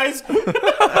holes, guys.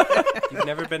 You've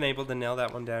never been able to nail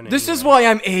that one down. This is why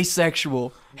I'm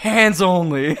asexual. Hands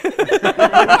only.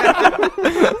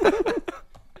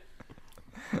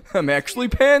 I'm actually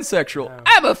pansexual.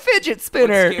 I'm a fidget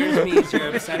spinner. What scares me is your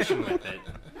obsession with it.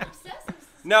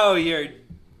 No, you're...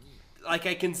 Like,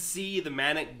 I can see the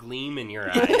manic gleam in your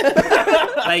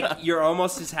eye. Like, you're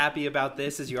almost as happy about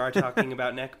this as you are talking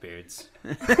about neckbeards.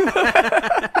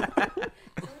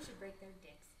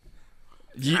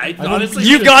 Honestly,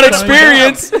 You've got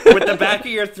experience. With the back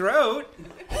of your throat. You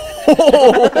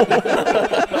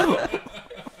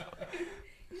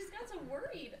just got so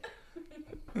worried.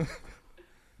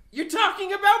 You're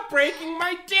talking about breaking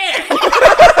my dick.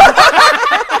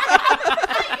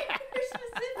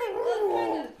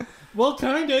 Well,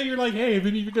 kinda. You're like, hey,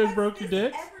 haven't you guys broke your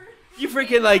dicks? You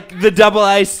freaking like the double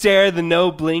eye stare, the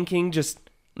no blinking, just...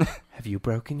 Have you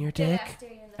broken your dick?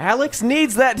 Alex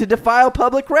needs that to defile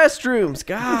public restrooms.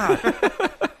 God.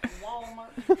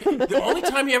 The only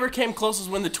time he ever came close was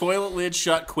when the toilet lid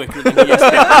shut quicker than he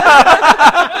expected.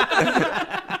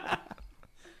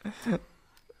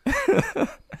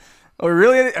 Are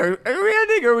we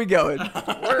ending or are we going?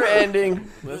 We're ending.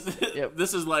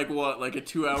 This is like what? Like a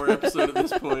 2-hour episode at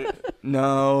this point?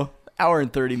 No. Hour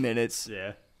and 30 minutes.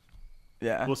 Yeah.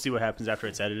 Yeah. We'll see what happens after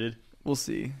it's edited. We'll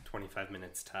see. 25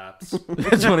 minutes tops.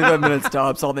 25 minutes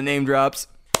tops. All the name drops.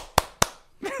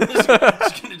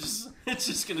 It's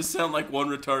just gonna sound like one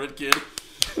retarded kid.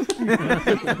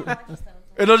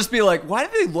 It'll just be like, why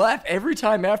do they laugh every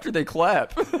time after they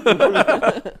clap? That's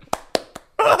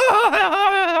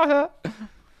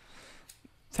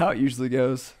how it usually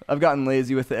goes. I've gotten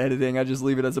lazy with the editing. I just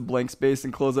leave it as a blank space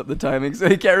and close up the timing so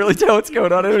you can't really tell what's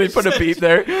going on. I don't even put a beep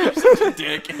there.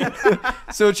 Dick.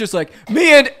 So it's just like,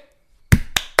 me and...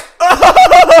 That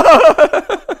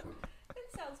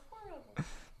sounds horrible.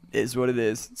 Is what it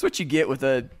is. It's what you get with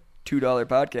a $2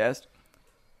 podcast.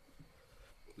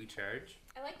 We charge?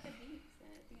 I like the beeps. I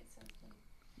think it sounds fun.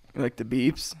 You like the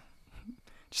beeps?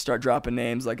 Just start dropping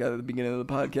names like at the beginning of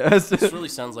the podcast. This really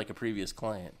sounds like a previous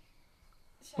client.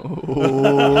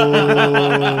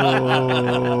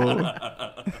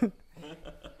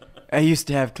 I used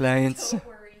to have clients. Don't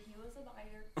worry, he was a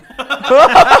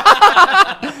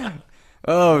buyer.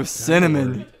 Oh,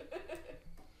 Cinnamon.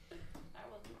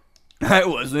 I wasn't. I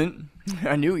wasn't.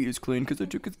 I knew he was clean because I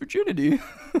took his virginity.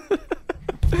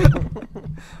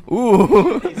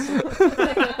 Ooh.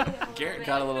 Garrett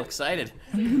got a little excited.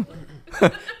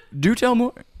 Do tell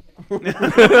more.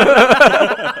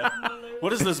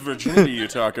 What is this virginity you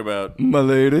talk about? My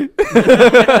lady.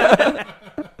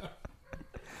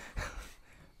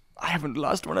 I haven't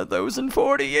lost one of those in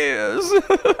 40 years.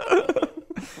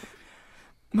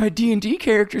 My D&D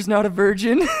character's not a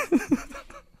virgin.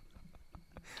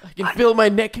 I can feel my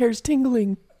neck hairs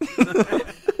tingling.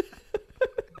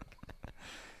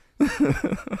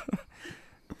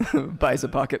 Buys a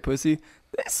pocket pussy.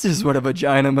 This is what a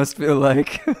vagina must feel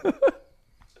like.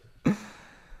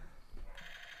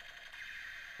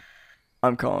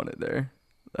 I'm calling it there.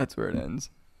 That's where it ends.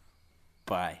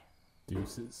 Bye.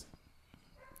 Deuces.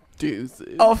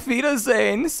 Deuces. Auf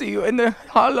Wiedersehen. See you in the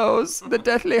hollows. The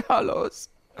deathly hollows.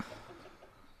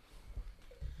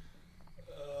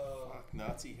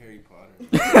 Nazi Harry Potter.